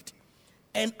believed.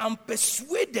 And I'm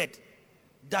persuaded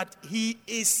that he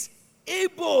is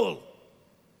able.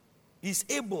 He's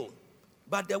able.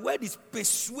 But the word is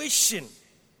persuasion.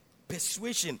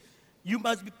 Persuasion. You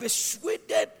must be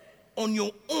persuaded on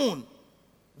your own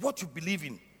what you believe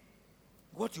in.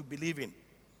 What you believe in.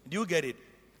 Do you get it?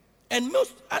 And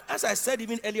most, as I said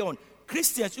even earlier on,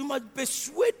 Christians, you must be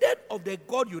persuaded of the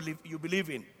God you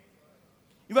believe in.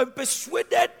 You must be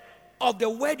persuaded of the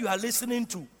word you are listening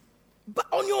to. But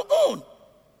on your own,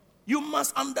 you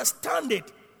must understand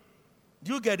it.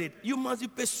 Do you get it? You must be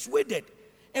persuaded.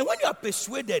 And when you are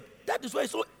persuaded, that is why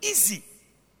it's so easy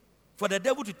for the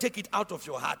devil to take it out of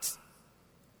your heart.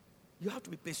 You have to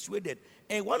be persuaded.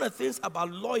 And one of the things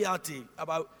about loyalty,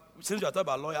 since we are talking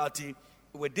about loyalty,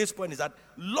 with this point is that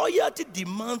loyalty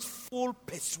demands full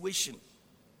persuasion.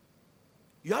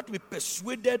 You have to be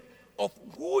persuaded of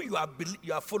who you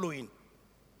are following.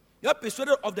 You are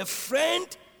persuaded of the friend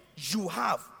you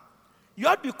have. You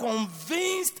have to be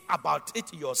convinced about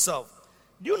it yourself.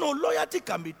 Do you know loyalty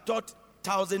can be taught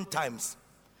 1,000 times?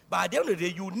 But at the end of the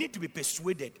day, you need to be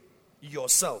persuaded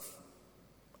yourself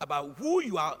about who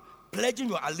you are pledging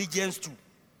your allegiance to.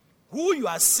 Who you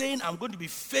are saying, I'm going to be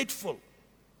faithful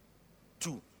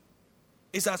to.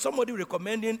 It's like somebody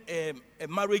recommending a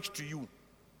marriage to you.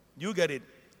 Do you get it?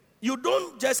 You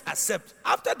don't just accept.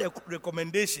 After the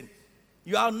recommendation,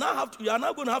 you are now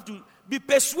going to have to be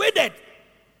persuaded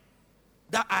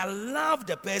that I love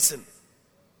the person.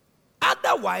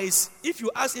 Otherwise, if you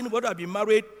ask anybody to have been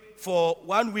married for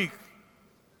 1 week,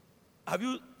 have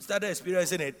you started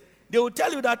experiencing it? They will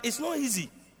tell you that it's not easy.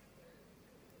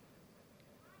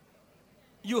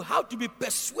 You have to be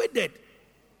persuaded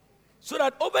so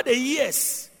that over the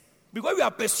years, because you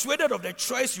are persuaded of the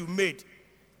choice you made,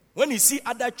 when you see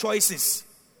other choices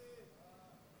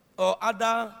or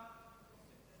other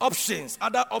options,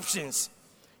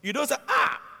 you don't say,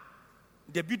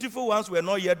 the beautiful ones were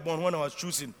not yet born when I was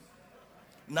choosing.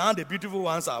 Now the beautiful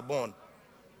ones are born.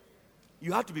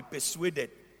 You have to be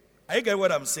persuaded. Are you getting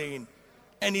what I'm saying?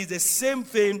 And it's the same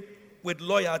thing with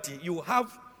loyalty. You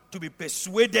have to be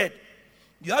persuaded.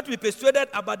 You have to be persuaded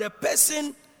about the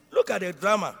person. Look at the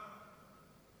drama.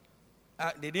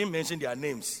 They didn't mention their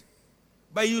names.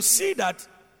 But you see that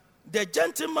the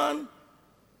gentleman,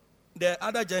 the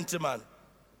other gentleman,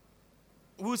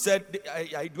 who said,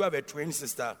 I do have a twin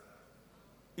sister.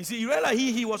 You see, you realize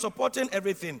he was supporting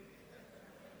everything.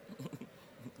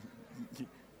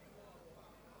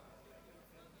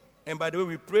 And by the way,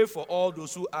 we pray for all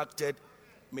those who acted.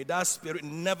 May that spirit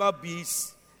never be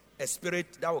a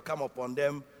spirit that will come upon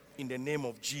them in the name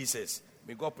of Jesus.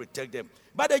 May God protect them.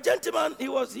 But the gentleman, he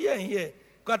was here and here.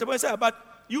 Because said, but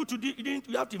you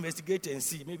have to investigate and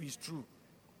see. Maybe it's true.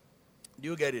 Do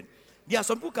you get it? There are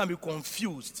some people who can be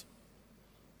confused.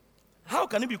 How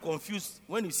can you be confused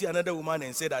when you see another woman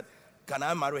and say that, can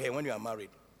I marry her when you are married?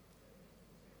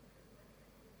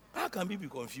 How can we be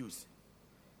confused?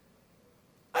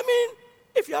 I mean,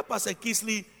 if you have Pastor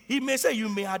Kisley, he may say you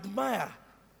may admire.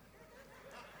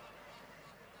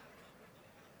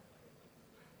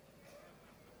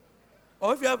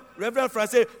 Or if you have Reverend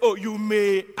Francis, say, oh, you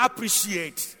may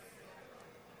appreciate.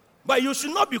 But you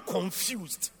should not be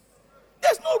confused.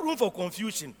 There's no room for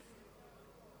confusion.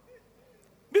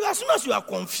 Because as soon as you are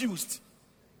confused,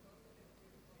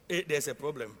 there's a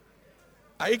problem.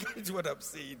 Are you getting what I'm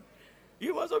saying?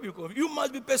 You must not be confused. You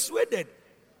must be persuaded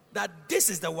that this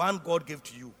is the one God gave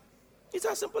to you. It's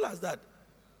as simple as that.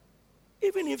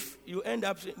 Even if you end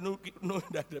up knowing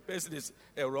that the person is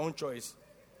a wrong choice,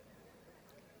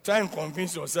 try and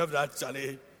convince yourself that,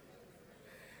 Charlie.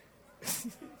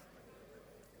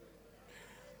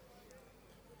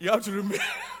 You have to remember.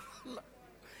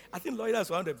 I think loyalty is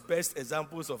one of the best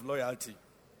examples of loyalty.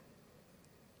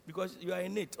 Because you are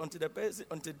in it until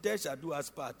death shall do us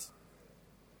part.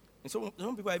 And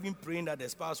some people are even praying that the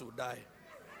spouse will die.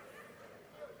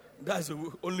 That's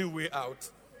the only way out.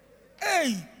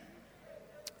 Hey!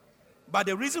 But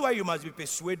the reason why you must be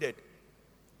persuaded,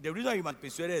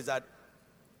 is that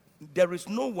there is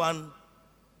no one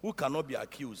who cannot be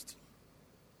accused.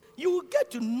 You will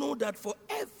get to know that for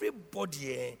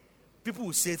everybody, people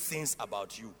will say things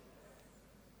about you.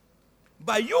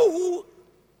 But you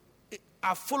who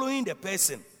are following the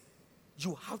person,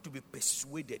 you have to be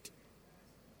persuaded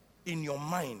in your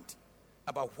mind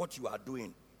about what you are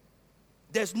doing.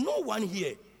 There's no one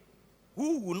here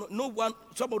who will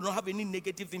somebody will not have any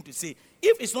negative thing to say.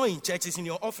 If it's not in church, it's in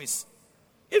your office.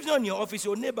 If not in your office,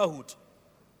 your neighborhood.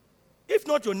 If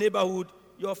not your neighborhood,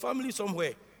 your family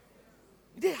somewhere.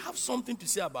 They have something to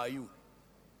say about you.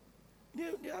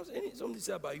 They have something to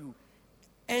say about you.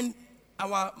 And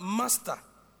our master,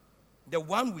 the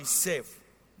one we serve,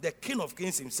 the King of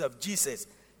Kings himself, Jesus,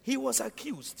 he was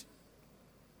accused.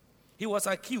 He was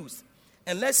accused.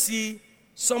 And let's see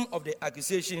some of the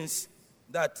accusations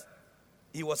that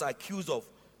he was accused of.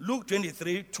 Luke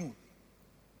 23:2.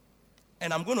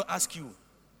 And I'm going to ask you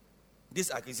these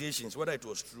accusations, whether it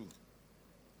was true.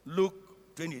 Luke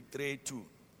 23:2.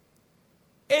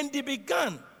 And they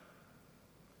began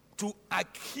to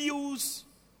accuse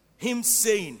him,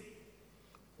 saying,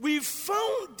 we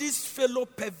found this fellow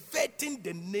perverting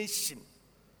the nation.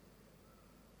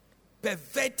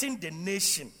 Perverting the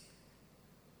nation.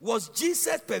 Was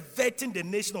Jesus perverting the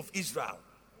nation of Israel?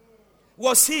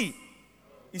 Was he?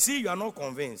 You see, you are not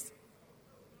convinced.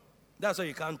 That's why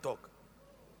you can't talk.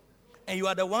 And you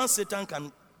are the one Satan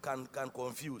can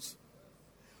confuse.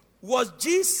 Was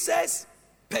Jesus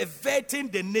perverting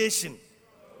the nation?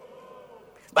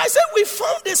 But I said, we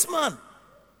found this man.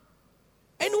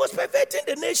 And he was perverting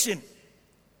the nation.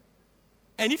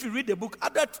 And if you read the book,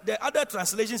 the other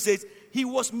translation says, he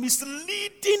was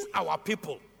misleading our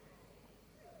people.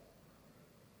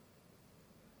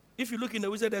 If you look in the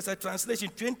wizard, there's a translation,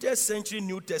 20th century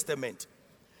New Testament.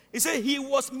 It says he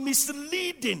was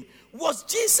misleading. Was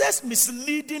Jesus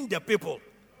misleading the people?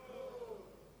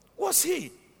 Was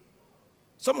he?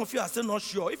 Some of you are still not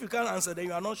sure. If you can't answer, then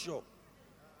you are not sure.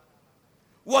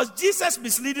 Was Jesus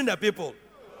misleading the people?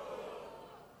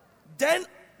 Then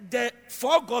the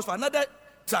four gospels, another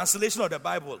translation of the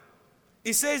Bible,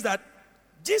 it says that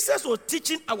Jesus was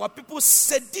teaching our people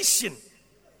sedition.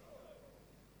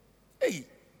 Hey.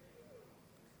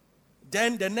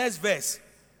 Then the next verse,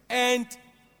 and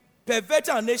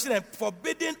perverting our nation and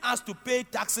forbidding us to pay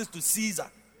taxes to Caesar.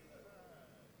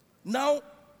 Now,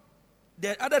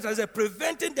 the other translation,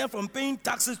 preventing them from paying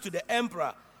taxes to the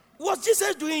emperor. Was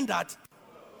Jesus doing that?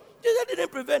 Jesus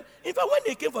didn't prevent. In fact, when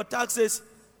they came for taxes,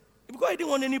 because he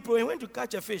didn't want any problem, he went to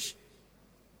catch a fish.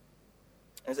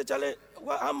 And said, Charlie,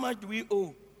 how much do we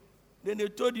owe? Then they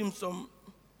told him some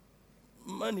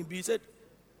money. He said,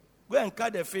 go and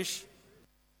catch the fish.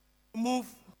 Move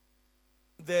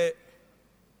the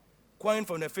coin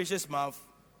from the fish's mouth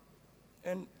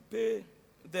and pay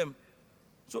them.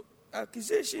 So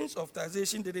accusations of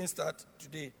taxation didn't start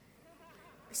today.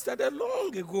 It started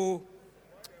long ago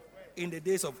in the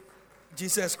days of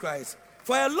Jesus Christ.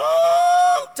 For a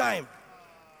long time,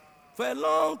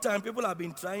 people have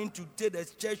been trying to say the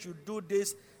church should do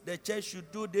this, the church should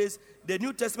do this. The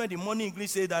New Testament in Morning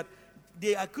English says that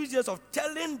they accused Jesus of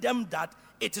telling them that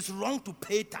it is wrong to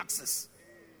pay taxes.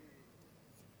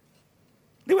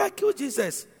 They were accused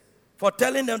Jesus for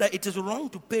telling them that it is wrong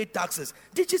to pay taxes.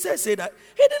 Did Jesus say that?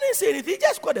 He didn't say anything. He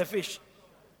just caught a fish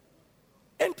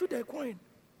and took the coin.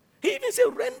 He even said,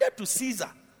 render to Caesar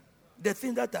the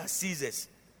things that are Caesar's,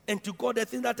 and to God the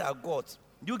things that are God's.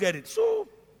 You get it? So,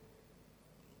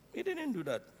 he didn't do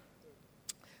that.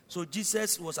 So,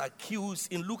 Jesus was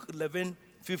accused in Luke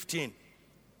 11:15.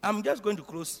 I'm just going to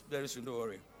close very soon, don't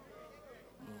worry.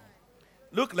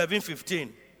 Luke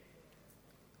 11:15.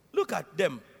 Look at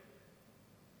them.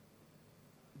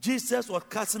 Jesus was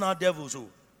casting out devils.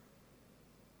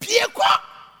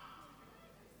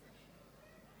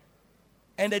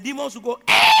 And the demons will go,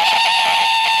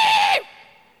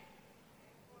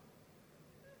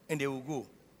 and they will go.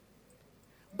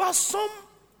 But some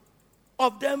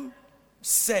of them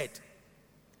said,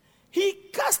 he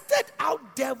casted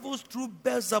out devils through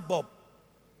Beelzebub,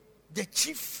 the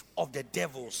chief of the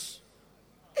devils.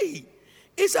 Hey,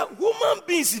 it's a human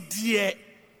being's dear.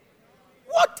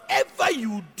 Whatever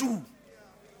you do.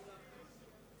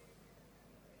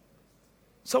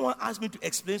 Someone asked me to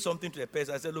explain something to the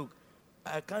person. I said, look,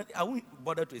 I won't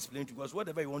bother to explain to you, because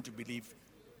whatever you want to believe,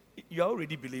 you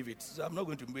already believe it. So I'm not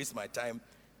going to waste my time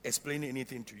explaining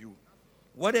anything to you.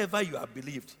 Whatever you have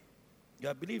believed, you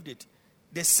have believed it.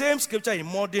 The same scripture in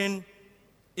modern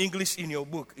English in your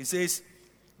book, it says,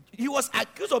 he was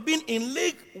accused of being in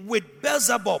league with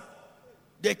Beelzebub,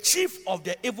 the chief of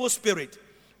the evil spirit.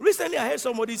 Recently, I heard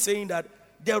somebody saying that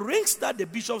the rings that the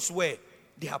bishops wear,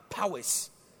 they have powers.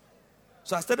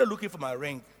 So I started looking for my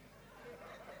ring.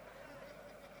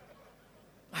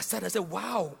 I said,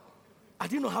 wow, I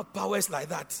didn't know have powers like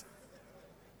that.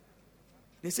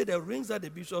 They say the rings that the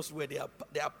bishops wear, they are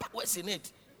powers in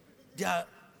it. They are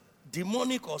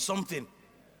demonic or something.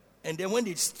 And then when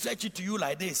they stretch it to you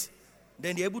like this,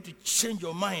 then they're able to change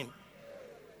your mind.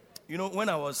 You know, when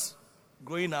I was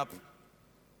growing up,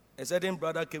 a certain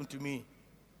brother came to me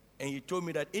and he told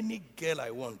me that any girl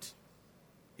I want,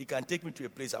 he can take me to a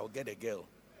place, I'll get a girl.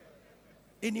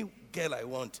 Any girl I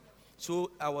want.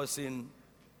 So I was in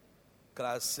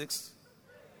class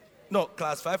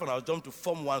 5, and I was jumped to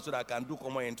Form 1 so that I can do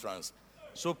common entrance.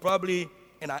 So probably,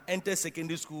 and I entered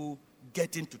secondary school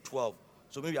getting to 12.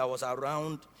 So maybe I was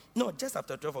around, just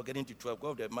after 12 or getting to 12,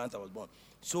 because of the month I was born.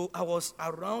 So I was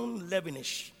around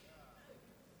 11-ish.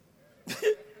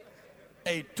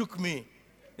 And he took me.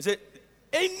 He said,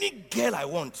 any girl I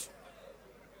want,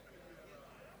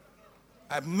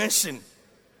 I mentioned,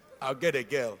 I'll get a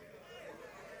girl.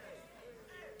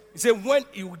 He said, when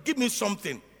you will give me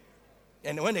something,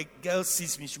 and when a girl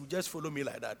sees me, she will just follow me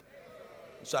like that.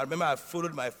 So I remember I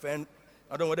followed my friend.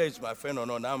 I don't know whether it's my friend or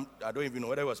not. Now I don't even know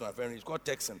whether it was my friend. He's called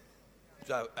Texan.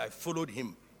 So I followed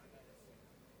him.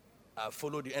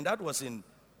 And that was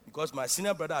because my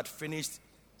senior brother had finished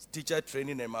teacher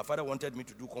training, and my father wanted me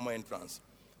to do common entrance.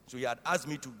 So he had asked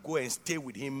me to go and stay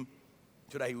with him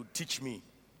so that he would teach me.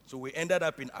 So we ended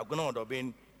up in Agona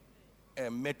Odobin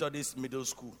Methodist Middle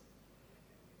School.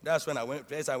 That's when I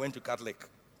went to Catholic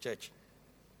church.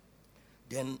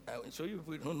 Then, so you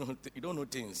don't know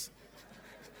things.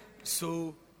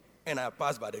 So, and I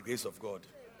passed by the grace of God.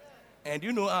 And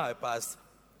you know how I passed?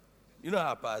 You know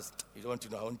how I passed? You don't want to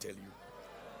know, I won't tell you.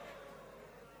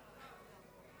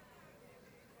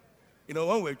 You know,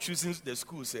 when we're choosing the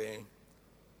school, saying,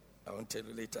 I won't tell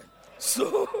you later.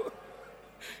 So,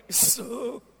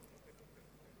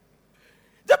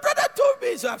 the brother told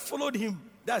me, so I followed him.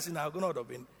 That's in Agona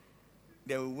Odobin.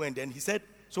 Then we went, and he said,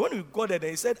 so when we got there,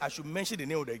 then he said, I should mention the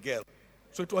name of the girl.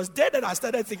 So it was there that I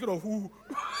started thinking of who.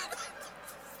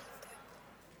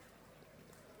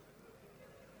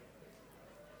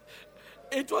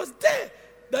 It was there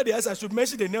that he asked I should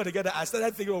mention the name of the girl, that I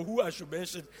started thinking of who I should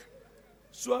mention.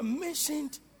 So I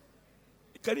mentioned,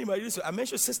 can you imagine? So I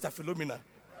mentioned Sister Philomena.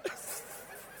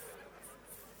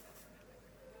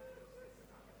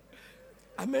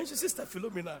 I mentioned Sister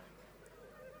Philomena.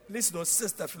 Listen,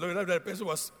 Sister Philomena, that person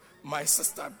was my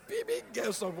sister, baby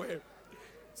girl somewhere.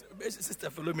 So Sister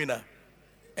Philomena.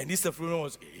 And this Sister Philomena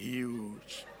was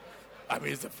huge.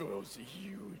 Sister Philomena was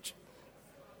huge.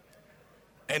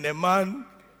 And the man,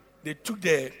 they took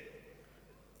the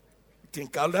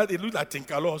Tinkalo, they looked like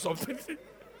Tinkalo or something.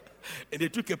 And they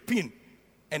took a pin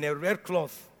and a red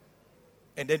cloth.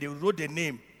 And then they wrote the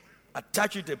name,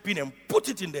 attached it to the pin and put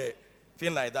it in the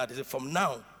thing like that. They said, from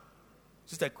now,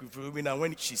 Sister Philomena,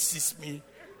 when she sees me,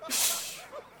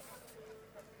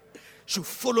 she'll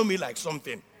follow me like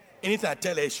something. Anything I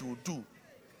tell her, she will do.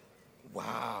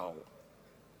 Wow.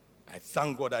 I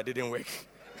thank God I didn't work.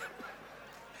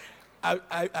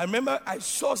 I remember I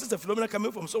saw Sister Philomena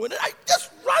coming from somewhere. I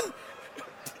just ran.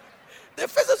 The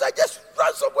first time I just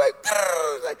ran somewhere.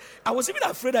 Like, I was even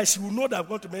afraid that she would know that I'm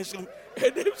going to mention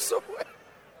her name somewhere.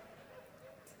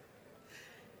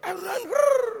 I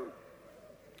ran.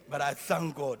 But I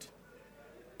thank God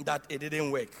that it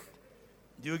didn't work.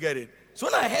 Do you get it? So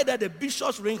when I heard that the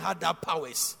bishop's ring had that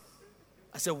powers,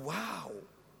 I said, wow.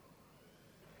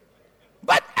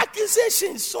 But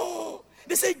accusations, so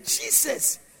they said,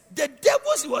 Jesus, the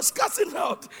devils he was casting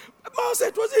out. I said,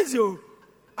 it wasn't you.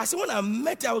 I said, when I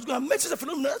met her, I was going to meet Sister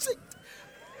Philomena. I said,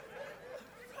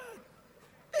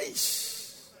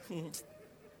 Eish.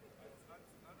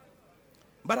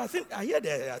 But I hear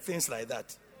there are things like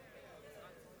that.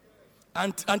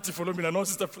 Auntie Philomena, not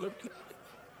Sister Philomena.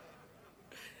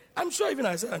 I'm sure even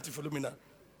I said Auntie Philomena.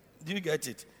 Do you get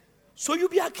it? So you'll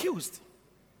be accused.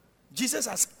 Jesus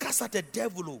has cast out the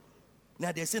devil.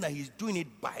 Now they're saying that he's doing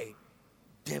it by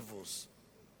devils.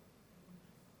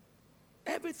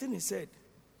 Everything is said.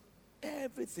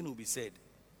 Everything will be said.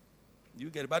 You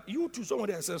get it? But you too,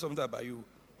 somebody has said something about you.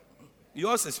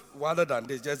 Yours is wilder than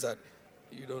this, just that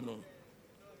you don't know.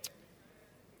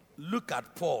 Look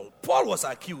at Paul. Paul was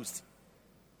accused.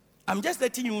 I'm just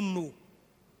letting you know.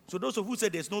 So those of you who say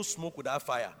there's no smoke without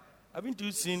fire, haven't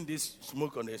you seen this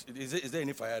smoke on this? Is there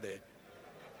any fire there?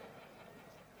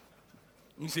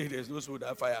 You say there's no smoke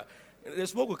without fire. The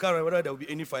smoke will come whether there will be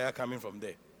any fire coming from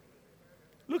there.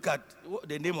 Look at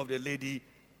the name of the lady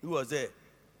who was there.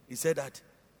 He said that,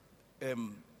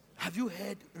 have you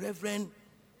heard, Reverend?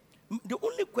 The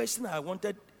only question I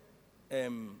wanted,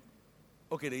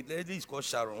 okay, the lady is called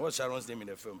Sharon. What's Sharon's name in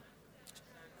the film?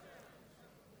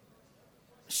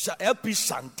 LP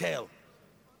Chantel.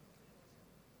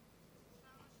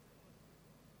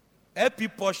 LP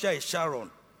Portia is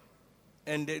Sharon.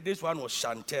 And this one was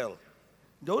Chantel.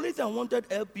 The only thing I wanted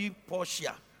LP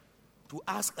Portia to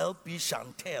ask LP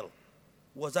Chantel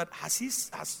was that,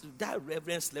 has that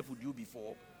reverend slept with you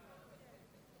before?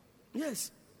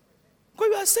 Yes. Because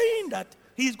you are saying that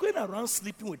he's going around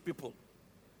sleeping with people.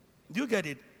 Do you get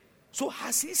it? So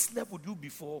has he slept with you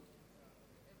before?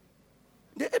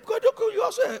 Because you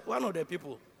also one of the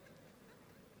people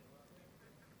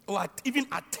who had even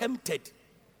attempted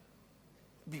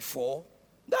before.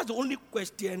 That's the only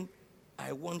question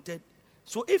I wanted.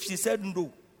 So if she said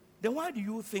no, then why do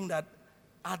you think that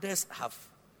others have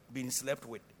been slept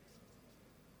with?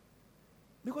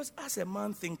 Because as a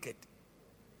man thinketh.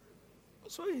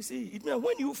 So you see, it means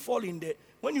when you fall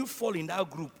in that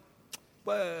group,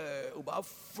 about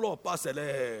floor parcel.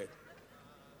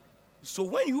 So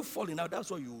when you fall in that, that's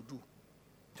what you do.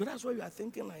 So that's why you are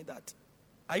thinking like that.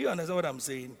 Are you understand what I'm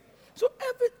saying? So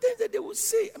everything that they will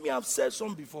say, I've said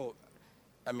some before.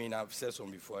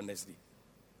 Honestly.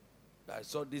 I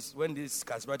saw this when these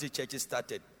charismatic churches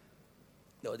started.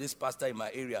 There was this pastor in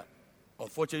my area.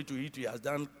 Unfortunately, he has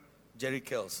done Jerry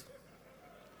Curls.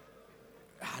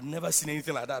 I had never seen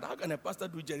anything like that. How can a pastor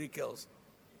do Jerry Curls?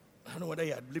 I don't know whether he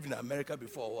had lived in America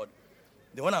before or what.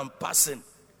 Then when I'm passing,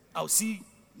 I'll see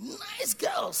nice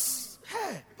girls.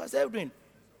 Hey, Pastor Edwin.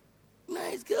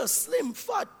 Nice girls, slim,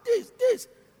 fat, this,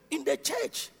 in the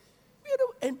church.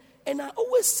 And I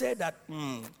always say that,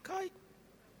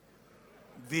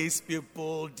 these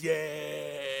people,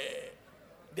 the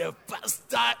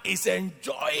pastor is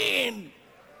enjoying.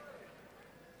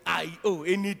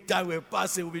 Anytime we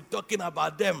pass it, we'll be talking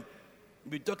about them.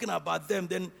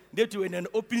 Then they were in an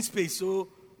open space. So,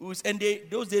 those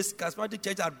days, charismatic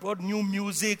church had brought new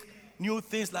music, new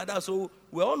things like that. So,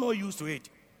 we're all not used to it.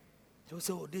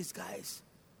 So, these guys.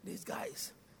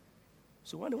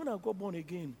 So, when I got born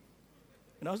again,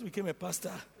 and I also became a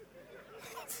pastor,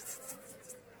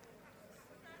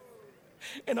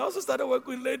 and I also started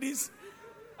working with ladies,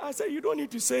 I said, you don't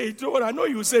need to say it. I know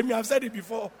you say me. I've said it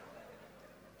before.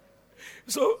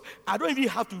 So I don't even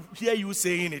have to hear you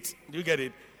saying it. Do you get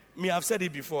it? I've said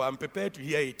it before. I'm prepared to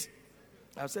hear it.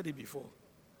 I've said it before.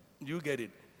 Do you get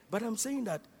it? But I'm saying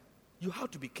that you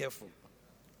have to be careful.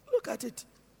 Look at it.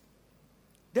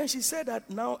 Then she said that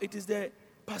now it is the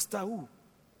pastor who.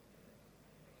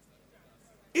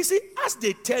 You see, as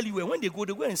they tell you, and when they go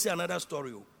and say another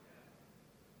story.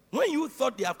 When you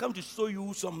thought they have come to show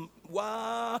you some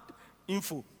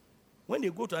info, when they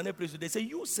go to another place, they say,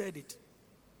 you said it.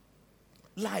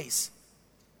 Lies.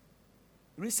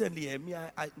 Recently,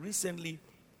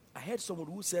 I heard someone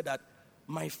who said that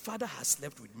my father has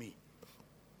slept with me.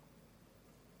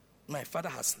 My father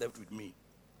has slept with me.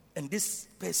 And this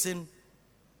person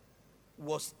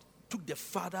took the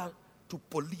father to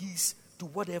police, to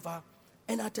whatever.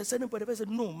 And at a certain point, the person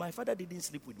said, no, my father didn't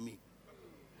sleep with me.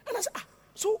 And I said,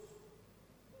 so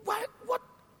what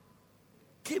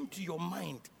came to to your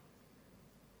mind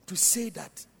to say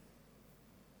that?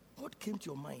 What came to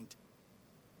your mind?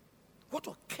 What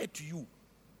occurred to you?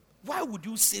 Why would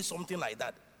you say something like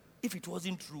that if it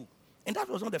wasn't true? And that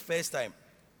was not the first time.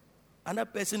 Another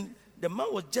person, the man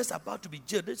was just about to be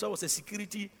jailed. This was a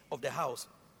security of the house.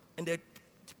 And the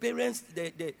parents,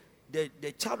 the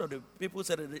child of the people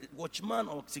said, the watchman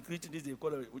or security, this they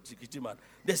call it security man.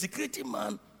 The security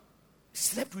man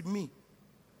slept with me.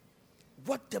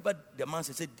 Whatever the man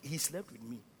said, he slept with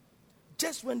me.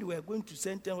 Just when they were going to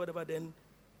sentence, whatever, then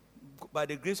by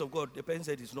the grace of God, the person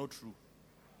said it's not true.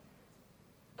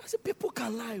 I said, people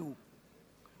can lie. Oh.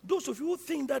 Those of you who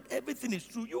think that everything is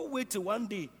true, you wait till one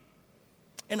day.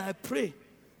 And I pray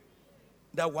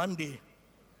that one day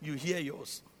you hear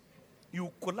yours.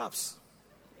 You collapse.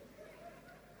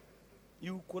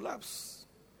 You collapse.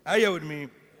 Are you with me?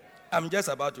 I'm just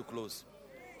about to close.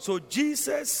 So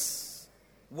Jesus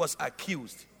was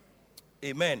accused.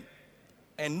 Amen.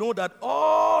 And know that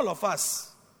all of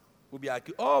us will be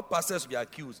accused. All pastors will be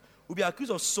accused. Will be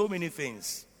accused of so many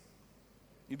things.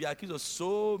 You'll be accused of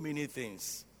so many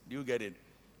things. Do you get it?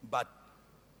 But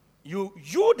you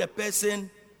the person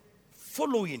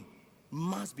following,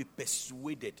 must be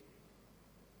persuaded.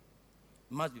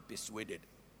 Must be persuaded.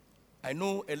 I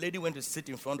know a lady went to sit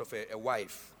in front of a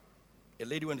wife. A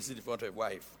lady went to sit in front of a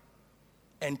wife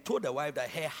and told the wife that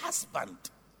her husband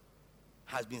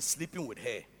has been sleeping with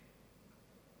her.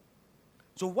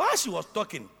 So while she was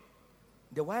talking,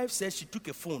 the wife said she took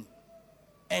a phone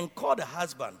and called the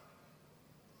husband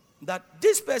that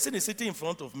this person is sitting in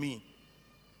front of me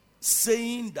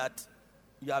saying that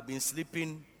you have been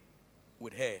sleeping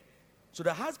with her. So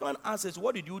the husband asks,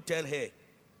 what did you tell her?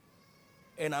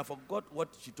 And I forgot what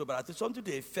she told, but I think something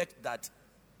to the effect that,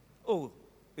 oh,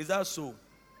 is that so?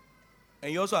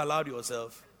 And you also allowed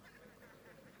yourself.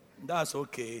 That's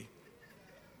okay.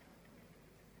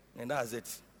 And that's it.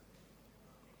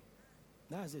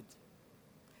 That's it.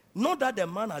 Not that the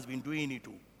man has been doing it,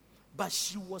 but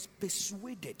she was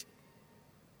persuaded.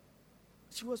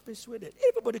 She was persuaded.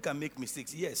 Everybody can make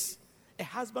mistakes, yes. A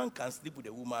husband can sleep with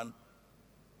a woman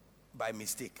by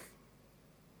mistake,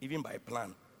 even by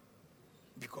plan.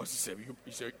 Because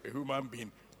it's a human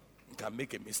being can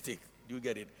make a mistake. Do you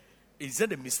get it? It's not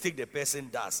the mistake the person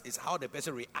does. It's how the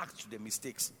person reacts to the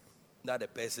mistakes that the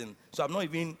person. So I'm not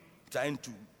even trying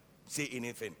to say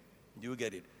anything. Do you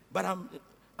get it? But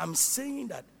I'm saying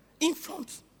that in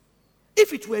front,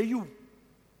 if it were you,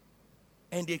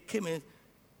 and they came and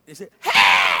they said,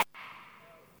 hey,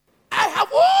 I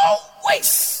have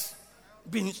always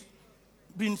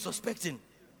been suspecting.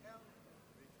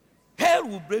 Hell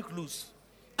will break loose.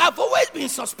 I've always been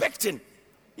suspecting.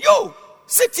 You,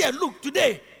 sit here, look,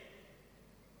 today.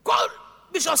 Call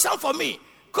Bishop Sam for me.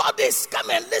 Call this, come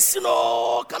and listen,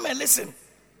 oh, come and listen.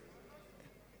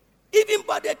 Even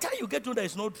by the time you get to know that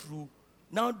it's not true,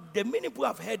 now the many people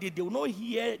have heard it, they will not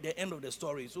hear the end of the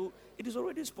story. So it is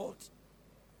already sport.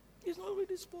 It's not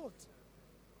already sport.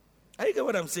 Are you get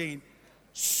what I'm saying?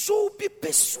 So be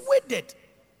persuaded.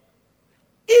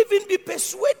 Even be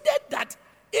persuaded that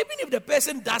even if the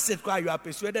person does it, you are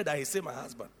persuaded that he say my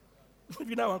husband. If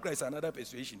you now want Christ, another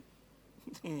persuasion.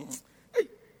 Hey,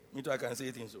 me too, I can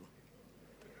say things so.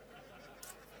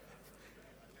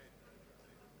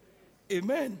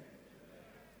 Amen.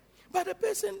 But the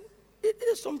person, it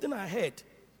is something I heard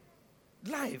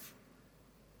live.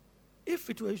 If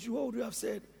it was you, what would you have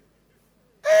said?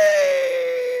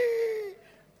 Hey!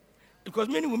 Because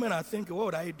many women are thinking, what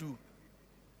would I do?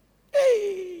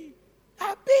 Hey!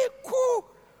 Abeku!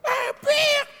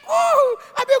 Abeku!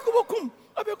 Abeku!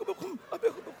 Abeku!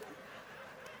 Abeku!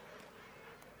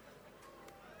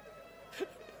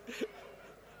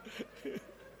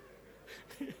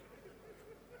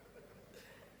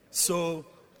 So,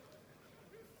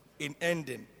 in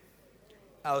ending,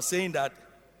 I was saying that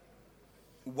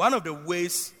one of the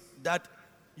ways that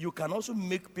you can also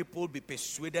make people be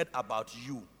persuaded about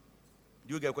you.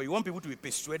 Do you get it? You want people to be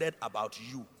persuaded about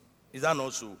you. Is that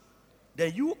not so?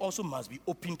 Then you also must be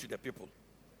open to the people.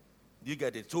 Do you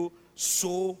get it?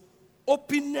 So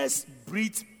openness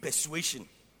breeds persuasion.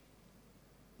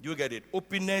 Do you get it?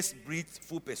 Openness breeds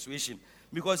full persuasion.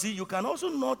 Because see, you can also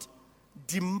not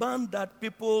demand that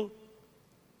people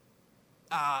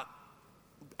are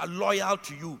loyal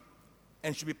to you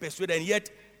and should be persuaded, and yet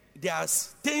there are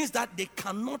things that they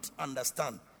cannot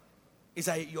understand. It's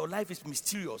like your life is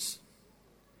mysterious.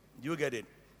 Do you get it?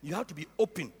 You have to be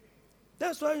open.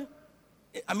 That's why,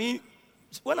 I mean,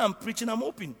 when I'm preaching, I'm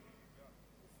open.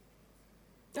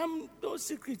 No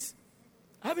secrets.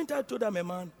 Haven't I told them, a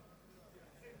man?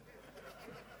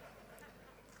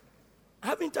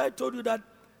 Haven't I told you that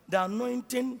the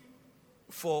anointing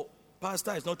for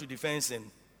pastor is not to defend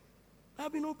sin.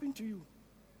 I've been open to you.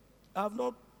 I have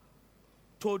not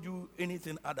told you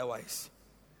anything otherwise.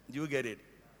 Do you get it?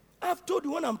 I've told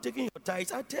you when I'm taking your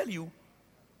tithes, I tell you,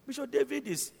 Bishop David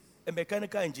is a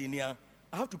mechanical engineer.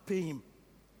 I have to pay him.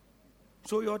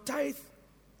 So your tithe,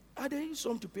 I they use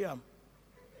some to pay him.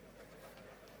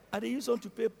 I they use some to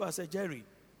pay Pastor Jerry.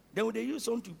 Then they use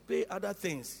some to pay other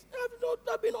things.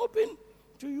 I've been open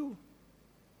to you.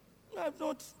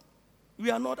 We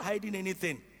are not hiding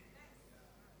anything.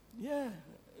 Yeah,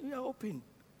 we are open.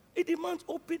 It demands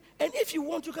open. And if you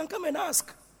want, you can come and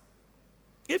ask.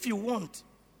 If you want,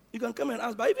 you can come and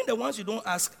ask. But even the ones you don't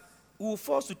ask, we will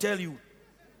force to tell you.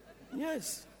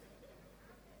 Yes.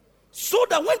 So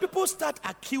that when people start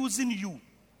accusing you,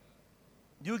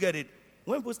 do you get it?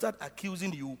 When people start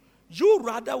accusing you, you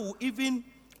rather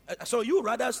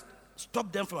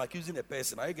stop them from accusing a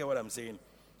person. I get what I'm saying.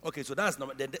 Okay, so that's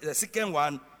the second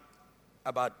one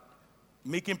about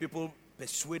making people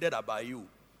persuaded about you.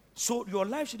 So your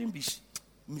life shouldn't be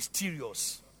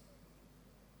mysterious.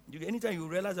 Anytime you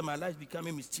realize that my life is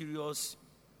becoming mysterious,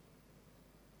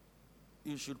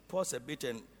 you should pause a bit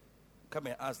and come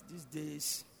and ask, these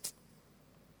days,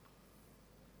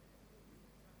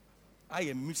 I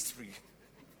am mystery.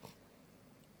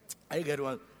 I get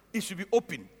one. It should be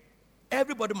open.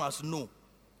 Everybody must know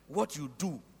what you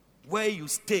do, where you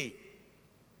stay.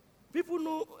 People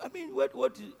know,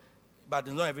 but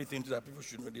it's not everything that people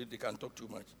should know. They can't talk too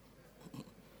much.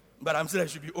 But I'm saying it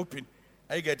should be open.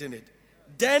 Are you getting it?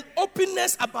 Then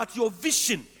openness about your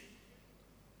vision.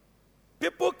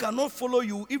 People cannot follow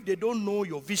you if they don't know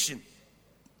your vision.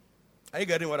 Are you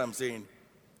getting what I'm saying?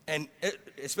 And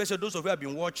especially those of you who have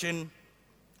been watching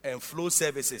flow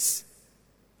services.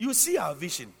 You see our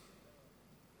vision.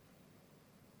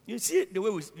 You see the way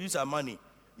we use our money.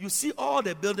 You see all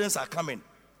the buildings are coming.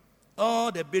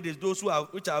 All the buildings, those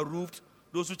which are roofed,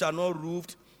 those which are not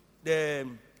roofed, the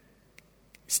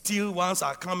steel ones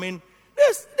are coming.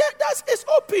 It's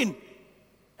open.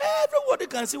 Everybody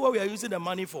can see what we are using the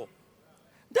money for.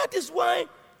 That is why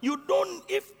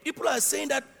if people are saying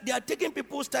that they are taking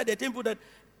people's tithe, they're taking people that,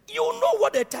 you know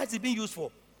what the tithe is being used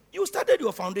for. You started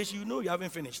your foundation, you know you haven't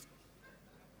finished.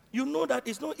 You know that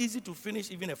it's not easy to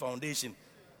finish even a foundation.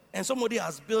 And somebody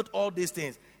has built all these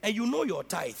things, and you know your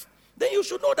tithe. Then you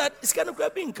should know that it's kind of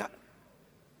grabbing.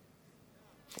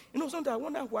 Sometimes I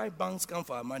wonder why banks come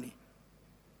for our money.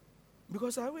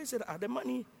 Because I always said, the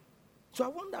money. So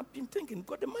I've been thinking,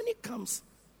 because the money comes,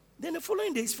 then the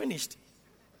following day is finished.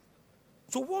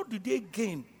 So what do they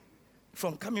gain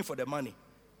from coming for the money?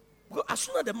 Because as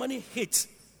soon as the money hits,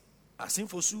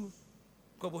 Asinfosu,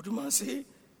 Kobotumasi,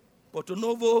 Porto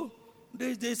Novo,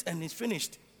 this, and it's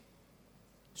finished.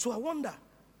 So I wonder.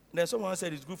 Then someone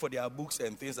said it's good for their books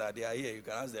and things that they are here. You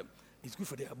can ask them. It's good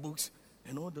for their books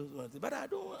and all those ones. But I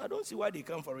don't see why they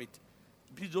come for it.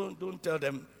 Please don't tell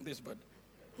them this, but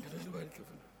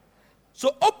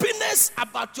so openness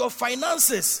about your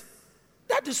finances.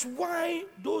 That is why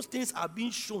those things are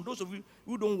being shown. Those of you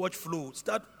who don't watch Flow,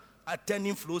 start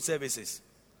attending Flow services.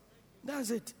 That's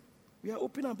it. We are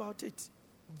open about it.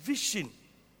 Vision.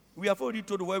 We have already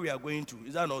told where we are going to.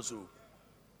 Is that not so?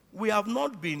 We have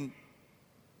not been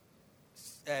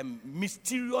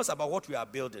mysterious about what we are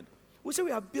building. We say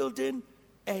we are building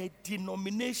a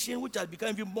denomination which has become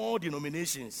even more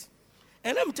denominations.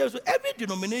 And let me tell you, every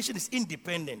denomination is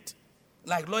independent.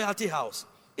 Like Loyalty House.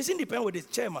 It's independent with its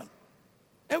chairman.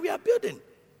 And we are building.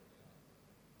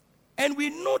 And we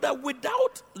know that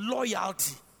without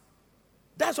loyalty,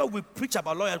 that's why we preach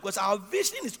about loyalty, because our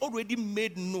vision is already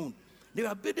made known. They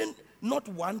are building not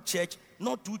one church,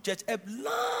 not two churches, a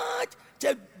large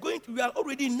church. We are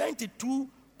already in 92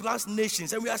 plus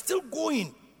nations, and we are still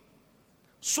going.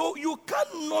 So you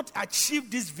cannot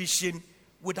achieve this vision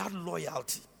without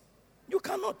loyalty. You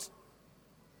cannot.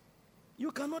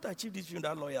 You cannot achieve this vision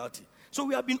without loyalty. So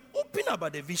we have been open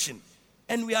about the vision,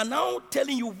 and we are now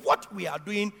telling you what we are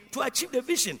doing to achieve the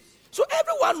vision. So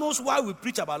everyone knows why we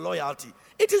preach about loyalty.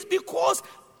 It is because,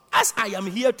 as I am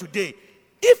here today,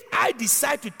 if I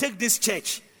decide to take this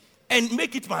church and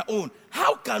make it my own,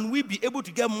 how can we be able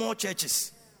to get more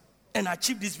churches and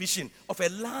achieve this vision of a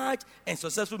large and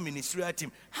successful ministerial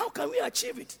team? How can we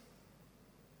achieve it?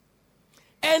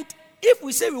 And if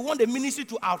we say we want the ministry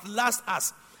to outlast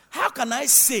us, how can I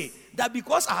say that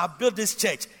because I have built this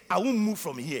church, I won't move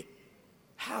from here?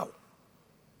 How?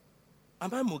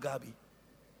 Am I Mugabe?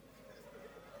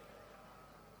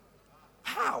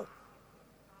 How?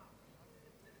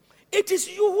 It is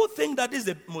you who think that is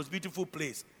the most beautiful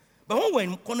place. But when we were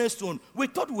in Cornerstone, we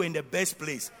thought we were in the best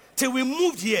place. Till we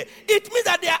moved here. It means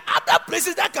that there are other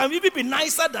places that can even be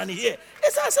nicer than here.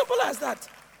 It's as simple as that.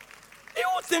 You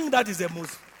would think that is the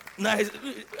most nice.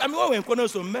 I mean, when we're in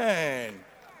Cornerstone, man.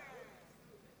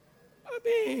 I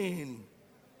mean,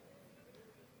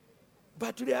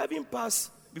 but today I haven't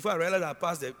passed, before I realized I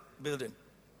passed the building.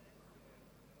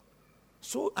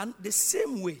 So, and the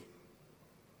same way,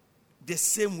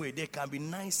 there can be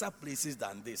nicer places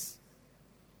than this.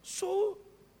 So,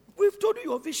 we've told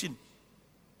you your vision.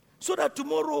 So that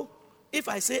tomorrow, if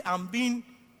I say I'm being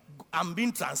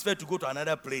transferred to go to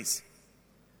another place,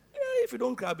 if you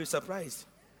don't cry, I'll be surprised.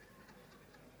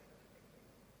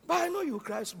 But I know you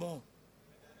cry small.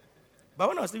 But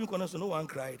when I was leaving Cornerstone, no one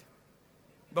cried.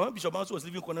 But when Bishop Manso was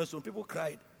leaving Cornerstone, people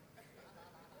cried.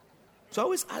 So I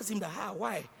always ask him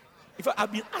why?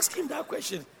 I've been asking him that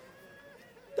question.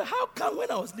 How come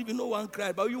when I was leaving, no one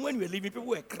cried, but when you were leaving, people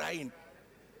were crying?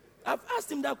 I've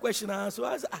asked him that question, so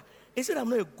I said, he said, I'm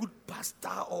not a good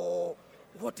pastor, or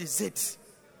what is it?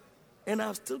 And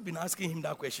I've still been asking him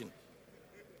that question.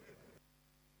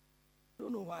 I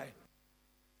don't know why.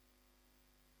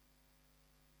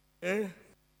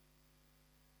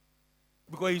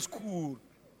 Because he's cool.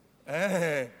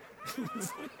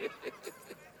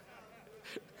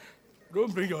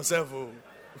 Don't bring yourself home.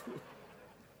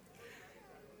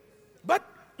 But,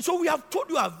 so we have told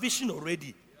you our vision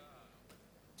already.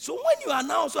 So when you are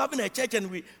now also having a church and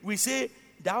we say,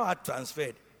 thou art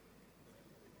transferred,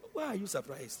 why are you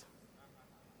surprised?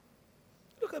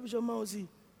 Look at Bishop Mausi.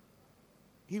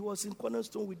 He was in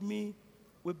Cornerstone with me.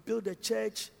 We built a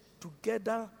church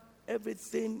together,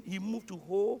 everything. He moved to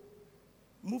Ho.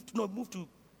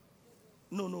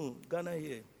 Ghana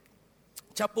here.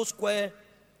 Chapel Square,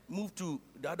 moved to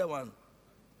the other one.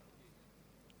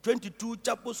 22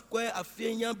 Chapel Square,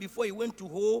 Afenya, before he went to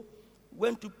Ho,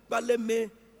 went to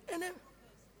Paleme, and then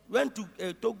went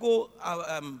to Togo,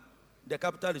 the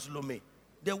capital is Lomé.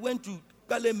 They went to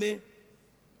Paleme,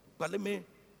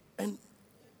 and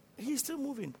he's still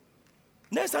moving.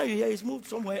 Next time you hear, he's moved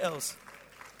somewhere else.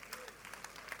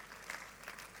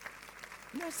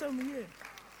 Next time you hear.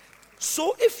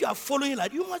 So if you are following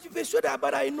like, you must be persuaded,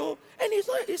 but I know. And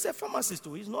he's a pharmacist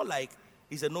too. He's not like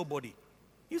he's a nobody.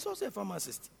 He's also a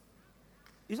pharmacist.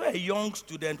 He's not a young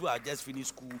student who has just finished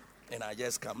school and I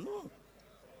just come. No.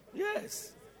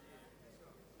 Yes.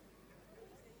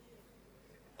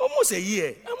 Almost a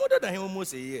year. I'm older than him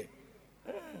almost a year.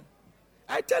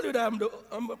 I tell you that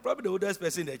I'm probably the oldest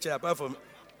person in the church, apart from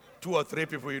 2 or 3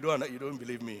 people. You don't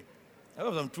believe me.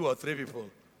 Apart from 2 or 3 people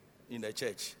in the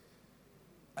church.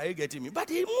 Are you getting me? But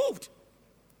he moved.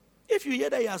 If you hear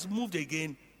that he has moved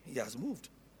again, he has moved.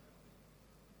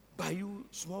 But you,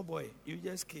 small boy, you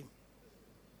just came.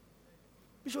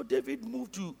 Bishop David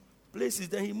moved to places,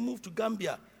 then he moved to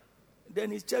Gambia.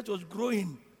 Then his church was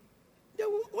growing. Then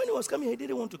when he was coming, he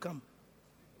didn't want to come.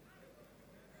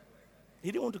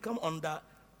 He didn't want to come under,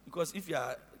 because if you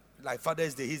are like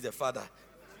Father's Day, he's the father.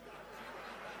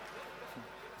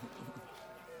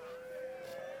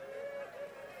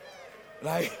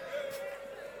 Like,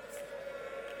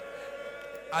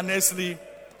 honestly,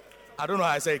 I don't know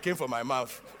how I say it came from my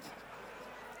mouth.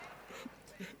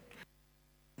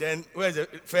 Then, where's the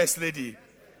first lady?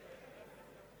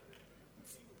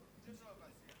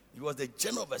 He was the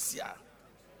general overseer.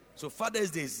 So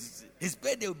Father's Day, his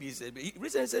birthday will be his birthday. He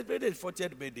recently celebrated his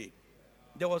 40th birthday.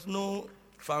 There was no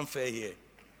fanfare here.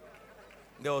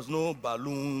 There was no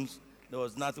balloons. There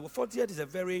was nothing. Well, 40th is a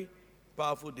very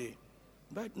powerful day.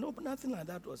 But no, nothing like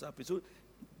that was happening. So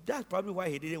that's probably why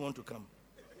he didn't want to come.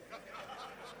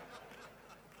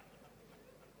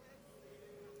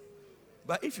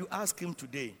 But if you ask him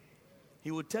today,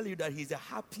 he will tell you that he's the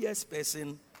happiest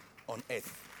person on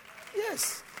earth.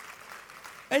 Yes.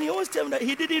 And he always tell me that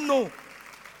he didn't know.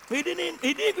 He didn't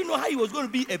even know how he was going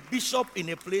to be a bishop in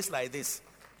a place like this.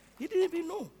 He didn't even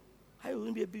know how he was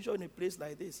going to be a bishop in a place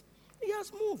like this. He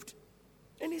has moved.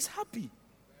 And he's happy.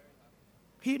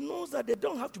 He knows that there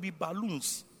don't have to be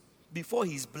balloons before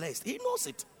he's blessed. He knows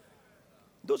it.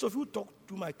 Those of you who talk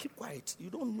too much, keep quiet. You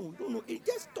don't know.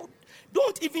 Just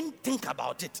don't even think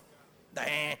about it.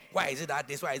 Why is it that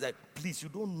this? Why is that? Please, you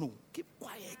don't know. Keep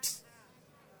quiet.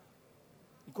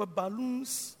 Because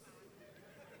balloons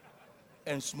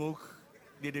and smoke,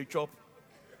 they chop.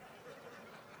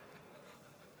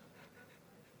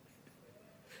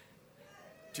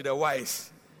 To the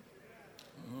wise.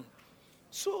 Mm-hmm.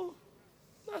 So,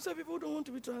 that's why people don't want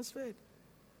to be transferred.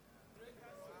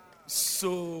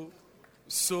 So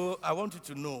I want you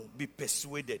to know, be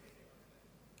persuaded.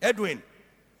 Edwin,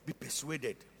 be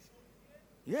persuaded.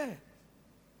 Yeah,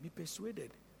 be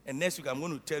persuaded. And next week I'm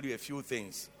going to tell you a few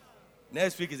things.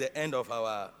 Next week is the end of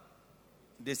our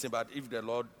this thing, but if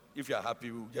you are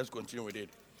happy, we'll just continue with it.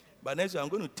 But next week, I'm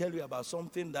going to tell you about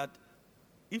something that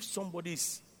if somebody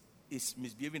is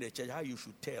misbehaving in the church, how you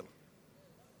should tell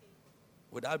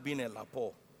without being a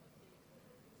lapo.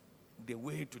 The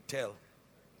way to tell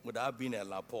without being a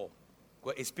lapo.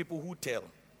 Because it's people who tell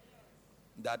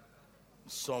that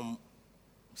some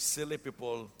silly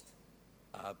people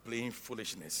are playing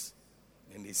foolishness.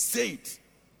 And they say it,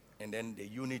 and then the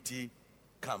unity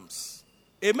comes.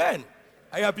 Amen.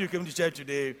 I hope you came to church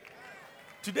today.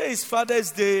 Today is Father's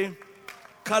Day,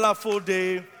 colorful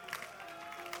day.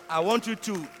 I want you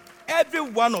to, every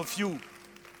one of you,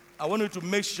 I want you to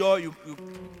make sure you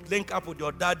link up with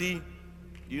your daddy,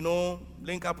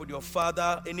 link up with your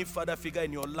father, any father figure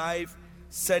in your life,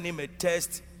 send him a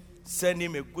text, send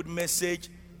him a good message,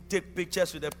 take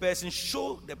pictures with the person,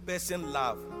 show the person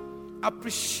love,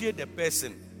 appreciate the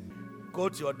person. Go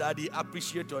to your daddy,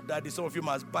 appreciate your daddy. Some of you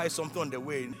must buy something on the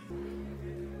way.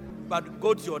 But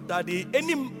go to your daddy,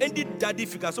 any daddy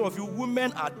figure. Some of you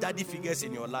women are daddy figures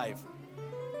in your life.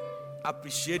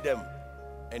 Appreciate them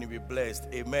and you'll be blessed.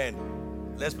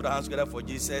 Amen. Let's put our hands together for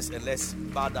Jesus and let's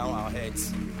bow down our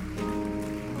heads.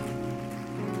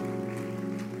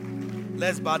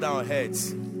 Let's bow down our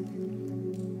heads.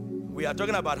 We are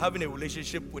talking about having a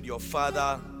relationship with your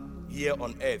Father here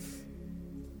on earth.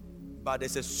 But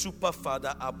there's a super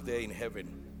Father up there in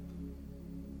heaven.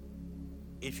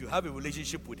 If you have a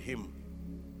relationship with Him,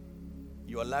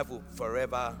 your life will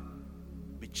forever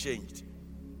be changed.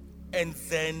 And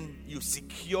then you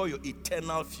secure your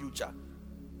eternal future.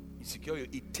 You secure your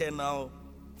eternal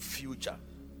future.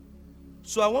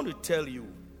 So I want to tell you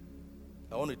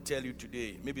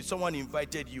today, maybe someone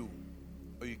invited you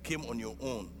or you came on your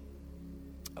own.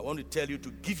 I want to tell you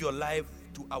to give your life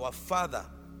to our Father,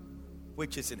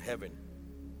 which is in heaven.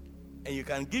 And you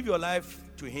can give your life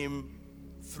to Him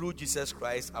through Jesus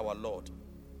Christ our Lord.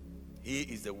 He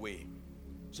is the way.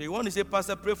 So you want to say,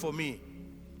 Pastor, pray for me.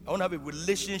 I want to have a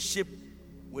relationship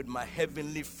with my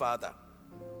Heavenly Father.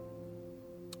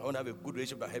 I want to have a good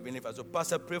relationship with my Heavenly Father. So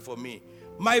Pastor, pray for me.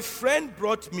 My friend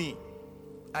brought me.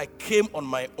 I came on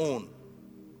my own.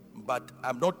 But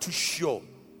I'm not too sure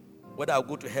whether I'll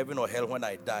go to heaven or hell when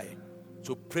I die.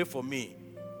 So pray for me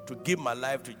to give my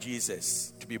life to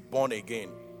Jesus, to be born again.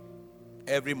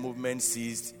 Every movement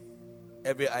ceased,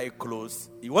 every eye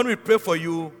closed. You want me to pray for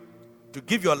you to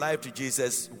give your life to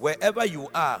Jesus. Wherever you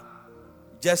are,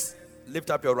 just lift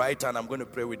up your right hand. I'm going to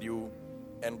pray with you.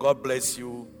 And God bless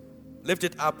you. Lift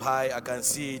it up high. I can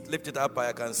see it. Lift it up high.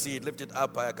 I can see it. Lift it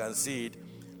up high. I can see it.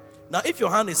 Now, if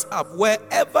your hand is up,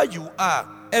 wherever you are,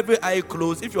 every eye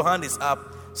closed, if your hand is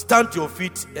up, stand to your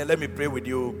feet and let me pray with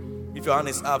you. If your hand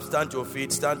is up, stand to your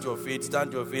feet, stand to your feet,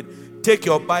 stand to your feet. Take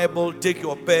your Bible, take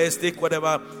your purse, take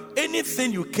whatever.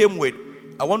 Anything you came with,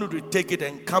 I want you to take it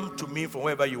and come to me from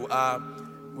wherever you are.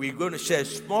 We're going to share a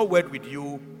small word with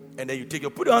you, and then you take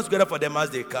your, put your hands together for them as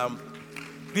they come.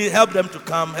 Please help them to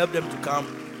come, help them to come.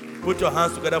 Put your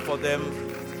hands together for them.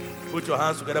 Put your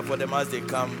hands together for them as they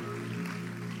come.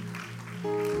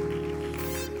 Give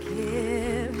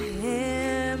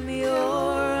him your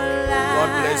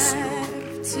God bless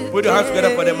you. Put your hands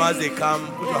together for them as they come.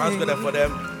 Put your hands together for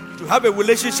them. To have a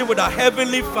relationship with our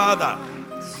Heavenly Father.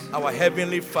 Our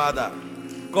Heavenly Father.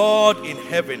 God in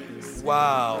heaven.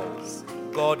 Wow.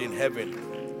 God in heaven.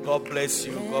 God bless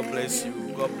you. God bless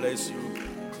you. God bless you.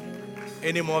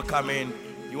 Any more coming?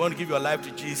 You want to give your life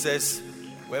to Jesus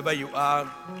wherever you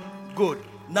are? Good.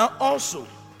 Now also,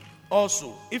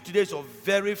 if today is your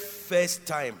very first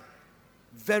time,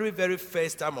 very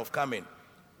first time of coming,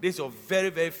 this is your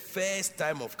very first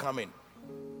time of coming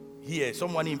here,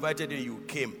 someone invited you, you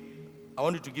came. I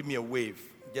want you to give me a wave.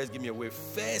 Just give me a wave.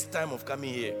 First time of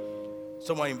coming here,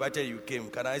 someone invited you, came.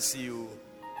 Can I see you?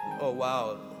 Oh,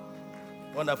 wow.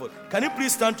 Wonderful. Can you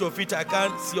please stand to your feet? I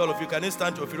can't see all of you. Can you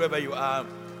stand to your feet wherever you are?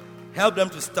 Help them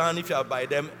to stand if you are by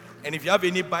them. And if you have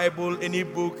any Bible, any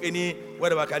book, any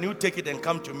whatever, can you take it and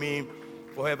come to me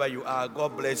for wherever you are?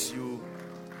 God bless you.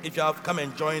 If you have, come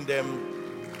and join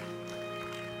them.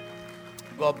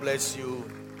 God bless you.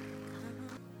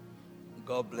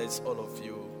 God bless all of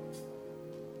you.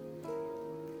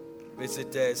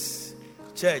 Visitors,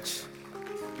 church,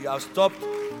 you have stopped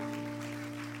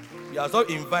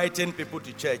inviting people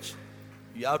to church.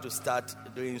 You have to start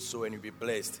doing so and you'll be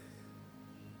blessed.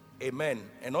 Amen.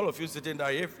 And all of you sitting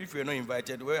there, if you're not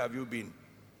invited, where have you been?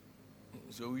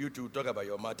 So you two talk about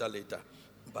your matter later.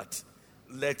 But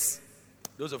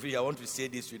those of you who want to say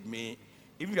this with me,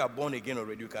 if you are born again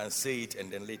already, you can say it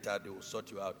and then later they will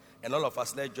sort you out. And all of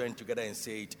us, let's join together and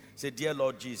say it. Say, Dear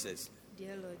Lord Jesus.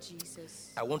 Dear Lord Jesus.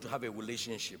 I want to have a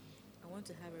relationship. I want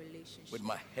to have a relationship with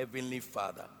my Heavenly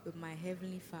Father. With my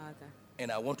Heavenly Father.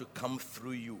 And I want to come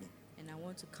through you. And I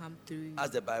want to come through as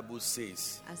the Bible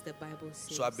says. as the Bible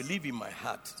says. So I believe in my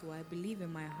heart So I believe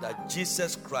in my heart that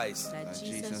Jesus Christ that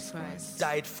Jesus Christ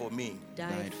died for me,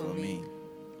 died for me.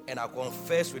 and I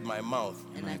confess with my mouth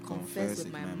And I confess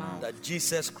with my mouth that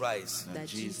Jesus Christ that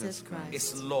Jesus Christ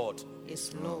is Lord.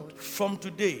 is Lord. From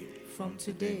today, From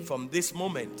today, from this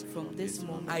moment, from this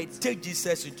moment, I take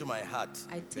Jesus into my heart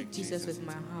I take Jesus with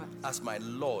my heart as my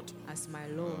Lord as my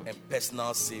Lord and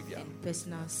personal Savior. and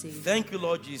personal Savior. Thank you,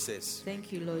 Lord Jesus,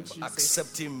 Thank you, Lord for Jesus,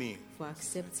 accepting me. for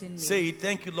accepting me. Say it.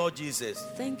 Thank you, Lord Jesus,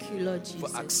 Thank you, Lord Jesus,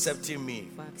 for accepting me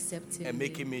for accepting and me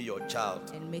making me your child.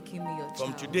 and making me your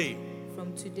From child. today,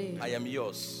 From today, I am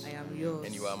yours I am yours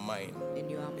and you are mine.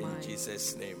 and you are In mine.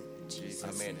 Jesus' name. Jesus'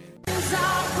 Amen. name.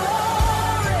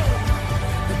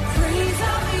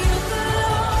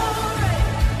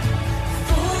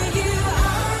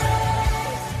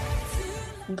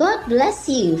 God bless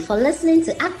you for listening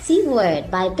to Active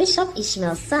Word by Bishop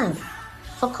Ishmael Sam.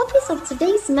 For copies of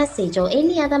today's message or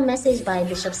any other message by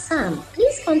Bishop Sam,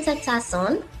 please contact us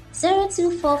on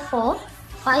 0244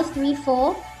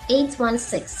 534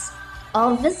 816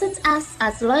 or visit us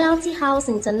at Loyalty House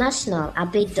International,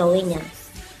 Abed Dawenya.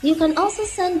 You can also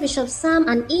send Bishop Sam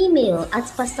an email at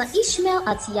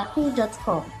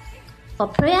pastorishmael@yahoo.com. For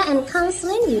prayer and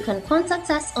counseling, you can contact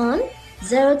us on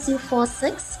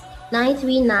 0246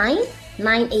 939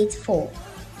 984.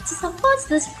 To support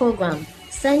this program,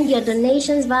 send your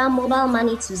donations via mobile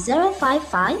money to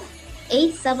 055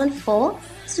 874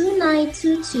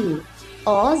 2922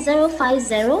 or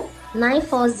 050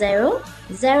 940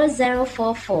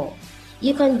 0044.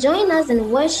 You can join us in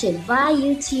worship via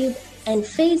YouTube and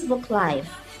Facebook Live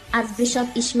at Bishop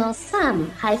Ishmael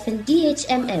Sam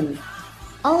 -DHMM.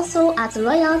 Also at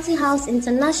Loyalty House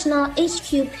International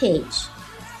HQ page.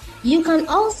 You can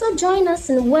also join us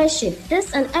in worship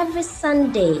this and every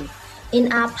Sunday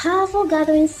in our powerful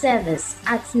gathering service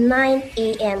at 9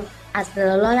 a.m. at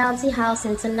the Loyalty House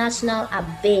International,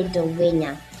 Abed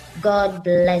Dawenya. God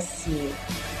bless you.